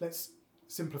let's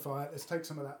simplify it. Let's take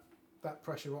some of that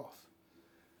pressure off,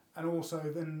 and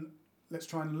also then let's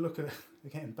try and look at,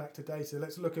 again, back to data.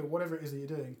 Let's look at whatever it is that you're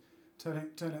doing, turn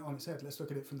it on its head. Let's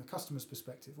look at it from the customer's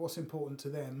perspective. What's important to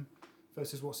them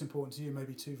versus what's important to you,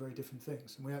 maybe two very different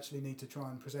things. And we actually need to try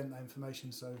and present that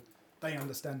information so they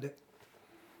understand it.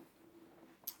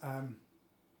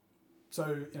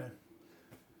 So,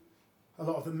 a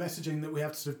lot of the messaging that we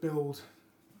have to sort of build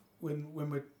when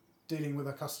we're dealing with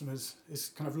our customers is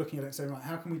kind of looking at it and saying, right,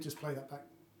 how can we just play that back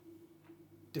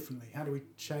differently? How do we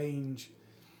change?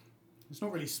 It's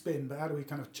not really spin, but how do we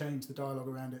kind of change the dialogue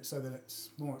around it so that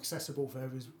it's more accessible for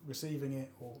whoever's receiving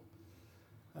it, or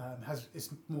it's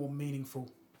more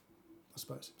meaningful, I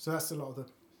suppose. So that's a lot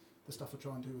of the stuff I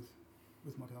try and do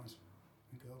with my guys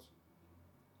and girls.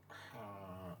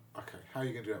 Okay, how are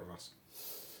you going to do that with us?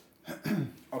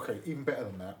 Okay, even better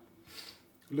than that,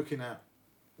 looking at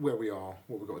where we are,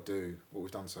 what we've got to do, what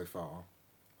we've done so far,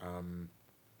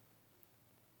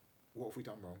 what have we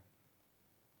done wrong?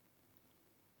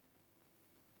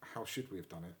 How should we have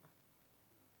done it?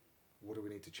 What do we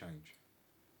need to change?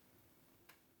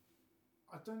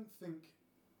 I don't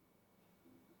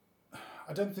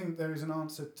think there is an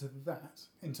answer to that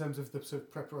in terms of the sort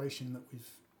of preparation that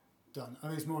we've done. I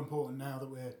think it's more important now that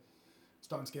we're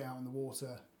starting to get out on the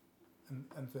water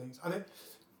and things. I think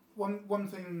one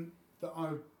thing that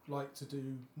I would like to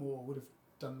do more, would have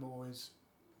done more, is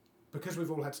because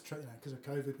we've all had to train, because of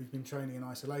COVID, we've been training in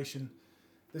isolation.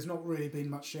 There's not really been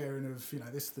much sharing of,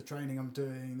 this is the training I'm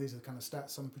doing, these are the kind of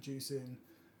stats I'm producing.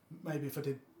 Maybe if I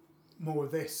did more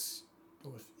of this,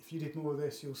 or if you did more of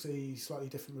this, you'll see slightly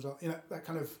different results. That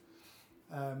kind of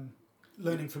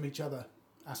learning from each other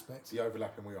aspect. The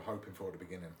overlapping we were hoping for at the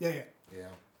beginning. Yeah.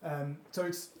 So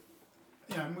it's,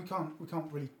 and we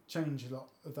can't really change a lot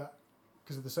of that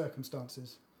because of the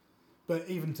circumstances. But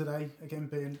even today, again,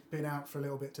 being out for a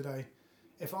little bit today,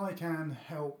 if I can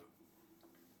help,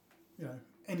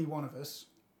 any one of us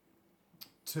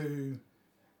to...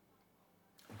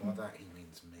 By that he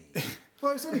means me.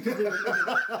 Well, it's only because...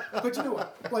 But you know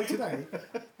what? Like today,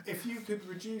 if you could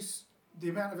reduce the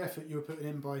amount of effort you were putting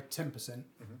in by 10%, mm-hmm.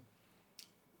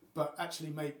 but actually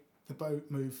make the boat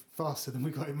move faster than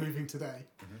we got it moving today,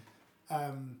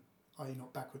 mm-hmm. i.e.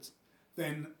 not backwards,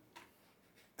 then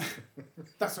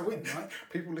that's a win, right?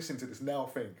 People listening to this now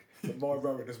think that my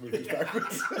rowing has moved us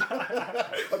backwards.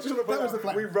 I just want to put that was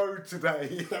the we rowed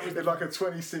today in like a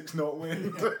 26 knot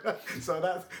wind. Yeah. So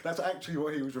that's actually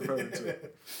what he was referring to.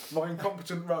 My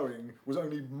incompetent rowing was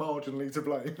only marginally to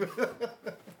blame.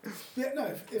 Yeah,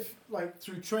 no, if like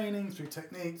through training, through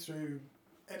technique, through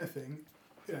anything,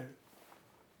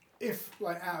 if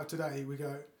like out of today we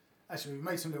go, actually we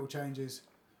made some little changes,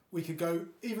 we could go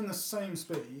even the same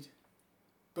speed,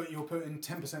 but you're putting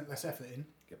 10% less effort in.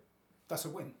 Yep. That's a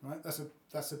win, right?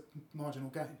 That's a marginal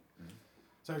gain. Mm-hmm.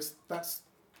 So that's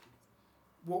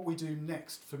what we do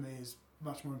next for me is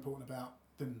much more important about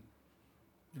than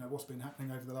what's been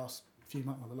happening over the last few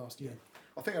months or the last year.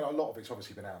 I think a lot of it's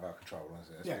obviously been out of our control,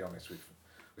 hasn't it? Let's be honest. We've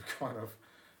kind of,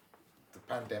 the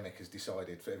pandemic has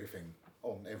decided for everything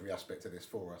on every aspect of this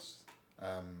for us.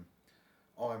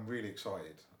 I'm really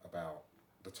excited about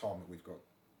the time that we've got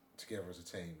together as a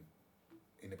team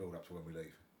in the build up to when we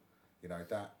leave.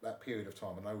 That period of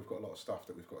time, I know we've got a lot of stuff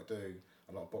that we've got to do,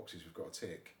 a lot of boxes we've got to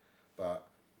tick, but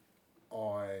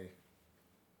I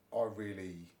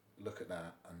really look at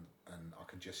that and I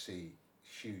can just see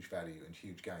huge value and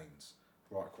huge gains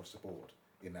right across the board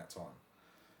in that time.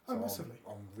 So massively.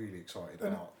 I'm really excited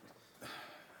about.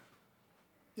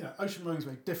 Ocean rowing is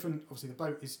very different. Obviously, the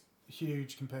boat is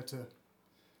huge compared to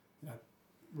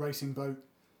racing boat.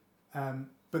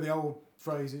 But the old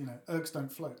phrase, ergs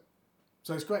don't float.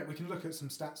 So it's great. We can look at some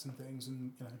stats and things,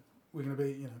 and we're going to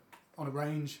be on a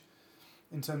range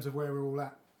in terms of where we're all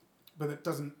at, but it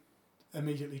doesn't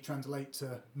immediately translate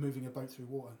to moving a boat through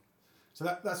water. So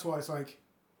that's why it's like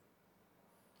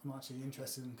I'm actually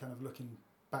interested in kind of looking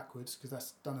backwards, because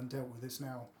that's done and dealt with.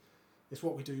 It's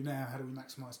what we do now. How do we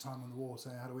maximise time on the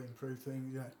water? How do we improve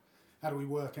things? How do we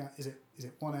work out? Is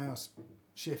it 1 hour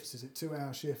shifts? Is it 2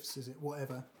 hour shifts? Is it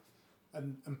whatever?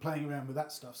 And playing around with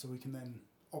that stuff so we can then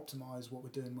optimise what we're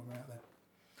doing when we're out there.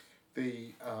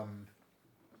 The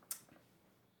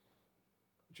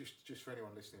just for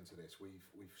anyone listening to this,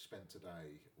 we've spent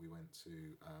today. We went to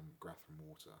Gratham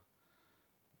Water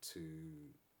to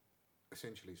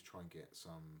essentially try and get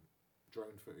some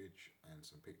drone footage and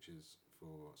some pictures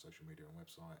for social media and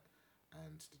website,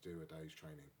 and to do a day's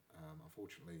training.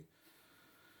 Unfortunately,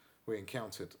 we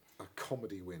encountered a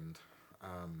comedy wind,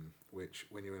 which,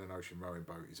 when you're in an ocean rowing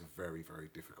boat, is a very, very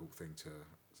difficult thing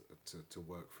to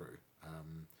work through.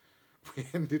 We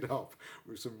ended up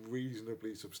with some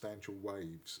reasonably substantial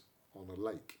waves on a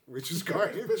lake, which is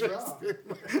quite interesting.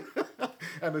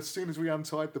 And as soon as we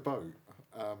untied the boat,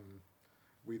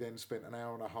 we then spent an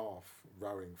hour and a half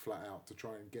rowing flat out to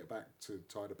try and get back to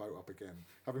tie the boat up again,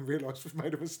 having realised we've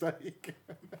made a mistake.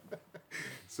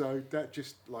 So that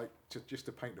just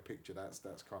to paint the picture, that's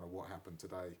kind of what happened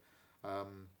today.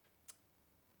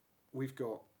 We've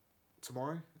got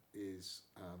tomorrow is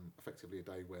effectively a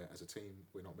day where, as a team,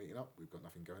 we're not meeting up. We've got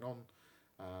nothing going on,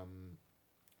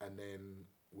 and then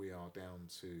we are down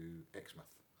to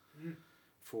Exmouth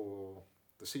for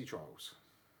the sea trials,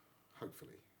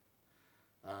 hopefully.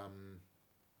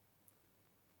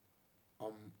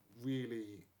 I'm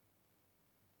really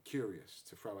curious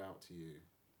to throw out to you,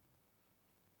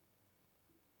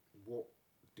 what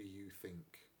do you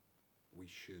think we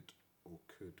should or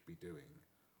could be doing,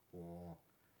 or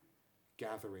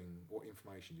gathering, what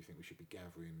information do you think we should be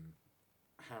gathering?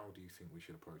 How do you think we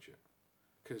should approach it?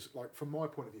 Because, from my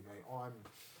point of view, mate,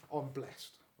 I'm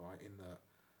blessed, right, in that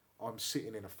I'm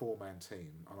sitting in a 4-man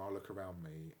team, and I look around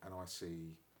me and I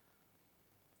see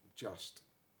just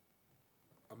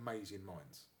amazing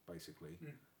minds, basically,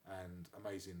 and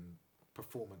amazing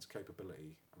performance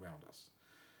capability around us.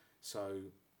 So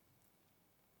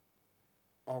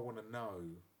I want to know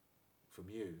from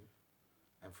you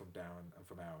and from Darren and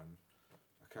from Aaron,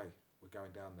 okay, we're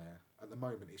going down there. At the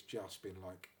moment, it's just been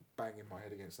like banging my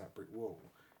head against that brick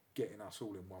wall, getting us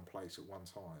all in one place at one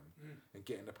time, and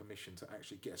getting the permission to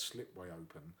actually get a slipway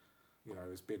open,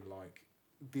 has been like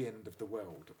the end of the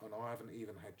world. And I haven't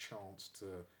even had chance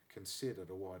to consider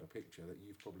the wider picture that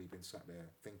you've probably been sat there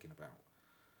thinking about.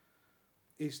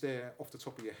 Is there, off the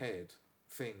top of your head,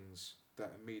 things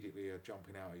that immediately are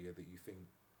jumping out at you that you think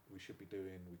we should be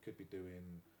doing, we could be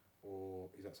doing, or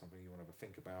is that something you want to have a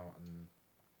think about? And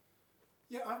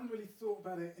yeah, I haven't really thought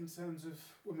about it in terms of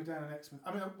when we're down in Exmouth.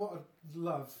 I mean, what I'd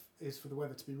love is for the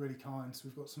weather to be really kind, so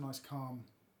we've got some nice calm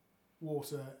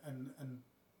water and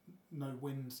no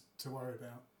wind to worry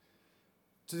about.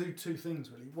 To do 2 things,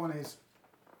 really. One is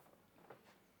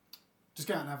just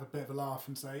go out and have a bit of a laugh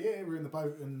and say, yeah, we're in the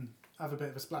boat, and have a bit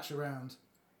of a splash around.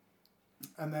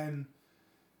 And then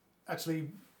actually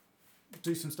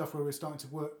do some stuff where we're starting to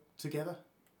work together.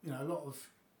 A lot of,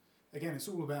 again, it's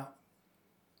all about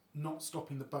not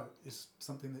stopping the boat is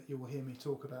something that you will hear me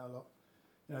talk about a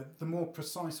lot. The more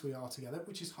precise we are together,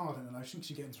 which is hard in an ocean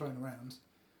because you're getting thrown around,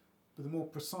 but the more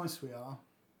precise we are,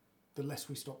 the less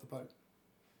we stop the boat.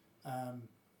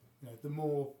 The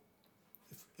more,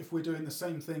 if we're doing the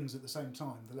same things at the same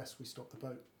time, the less we stop the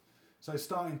boat. So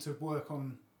starting to work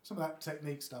on some of that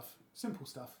technique stuff, simple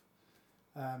stuff,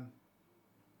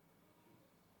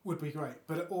 would be great.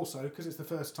 But also, because it's the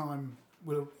first time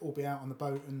we'll all be out on the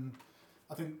boat, and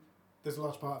I think there's a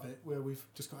large part of it where we've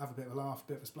just got to have a bit of a laugh, a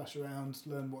bit of a splash around,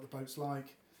 learn what the boat's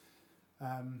like.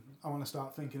 I want to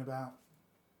start thinking about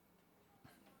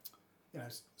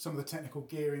some of the technical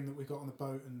gearing that we've got on the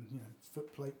boat, and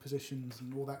foot plate positions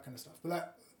and all that kind of stuff. But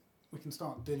that we can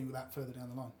start dealing with that further down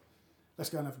the line. Let's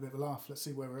go and have a bit of a laugh. Let's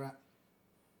see where we're at.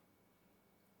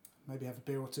 Maybe have a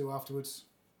beer or 2 afterwards,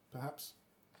 perhaps.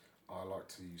 I like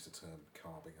to use the term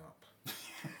carbing up.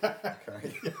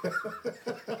 Okay.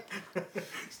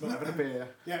 It's not having a beer.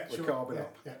 Yeah, we're sure. carbing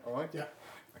up. Yeah. All right. Yeah.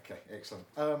 Okay. Excellent.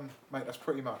 Mate, that's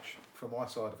pretty much from my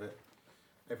side of it.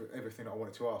 Everything I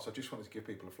wanted to ask. I just wanted to give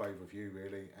people a flavour of you,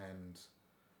 really, and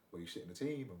where you sit in the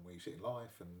team and where you sit in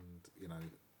life, and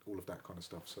all of that kind of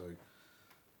stuff. So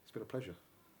it's been a pleasure.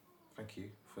 Thank you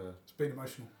for. It's been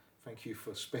emotional. Thank you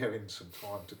for sparing some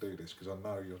time to do this, because I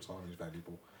know your time is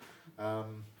valuable.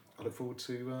 I look forward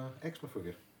to Exmouth with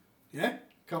you. Yeah,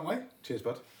 Can't wait. Cheers,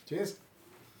 bud. Cheers.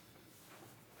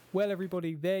 Well,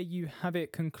 everybody, there you have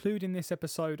it, concluding this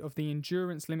episode of the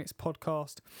Endurance Limits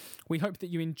podcast. We hope that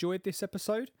you enjoyed this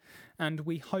episode, and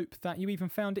we hope that you even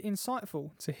found it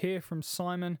insightful to hear from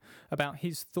Simon about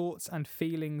his thoughts and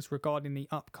feelings regarding the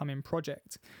upcoming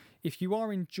project. If you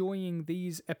are enjoying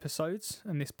these episodes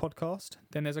and this podcast,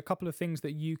 then there's a couple of things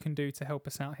that you can do to help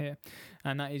us out here.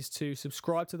 And that is to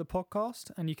subscribe to the podcast,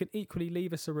 and you can equally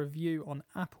leave us a review on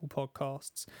Apple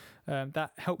Podcasts.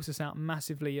 That helps us out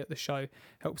massively at the show,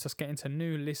 helps us get into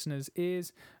new listeners'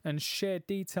 ears, and share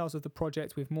details of the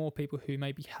project with more people who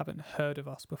maybe haven't heard of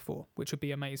us before, which would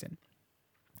be amazing.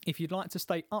 If you'd like to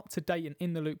stay up to date and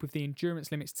in the loop with the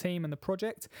Endurance Limits team and the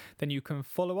project, then you can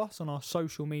follow us on our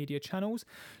social media channels.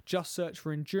 Just search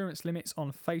for Endurance Limits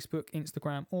on Facebook,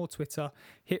 Instagram or Twitter.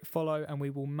 Hit follow and we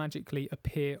will magically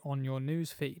appear on your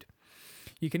news feed.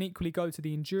 You can equally go to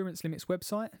the Endurance Limits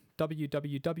website,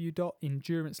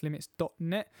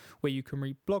 www.endurancelimits.net, where you can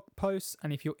read blog posts,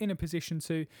 and if you're in a position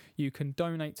to, you can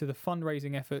donate to the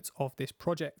fundraising efforts of this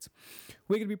project.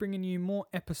 We're going to be bringing you more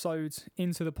episodes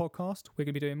into the podcast. We're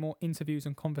going to be doing more interviews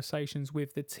and conversations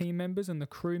with the team members and the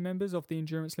crew members of the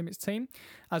Endurance Limits team,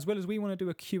 as well as we want to do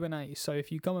a Q&A. So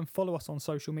if you go and follow us on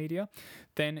social media,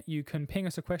 then you can ping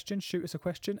us a question, shoot us a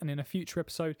question, and in a future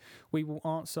episode, we will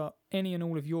answer any and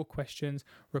all of your questions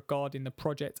regarding the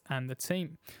project and the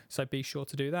team. So be sure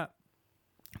to do that.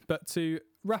 But to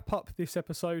wrap up this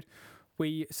episode,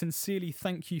 we sincerely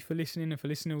thank you for listening and for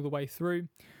listening all the way through.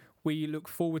 We look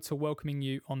forward to welcoming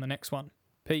you on the next one.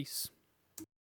 Peace.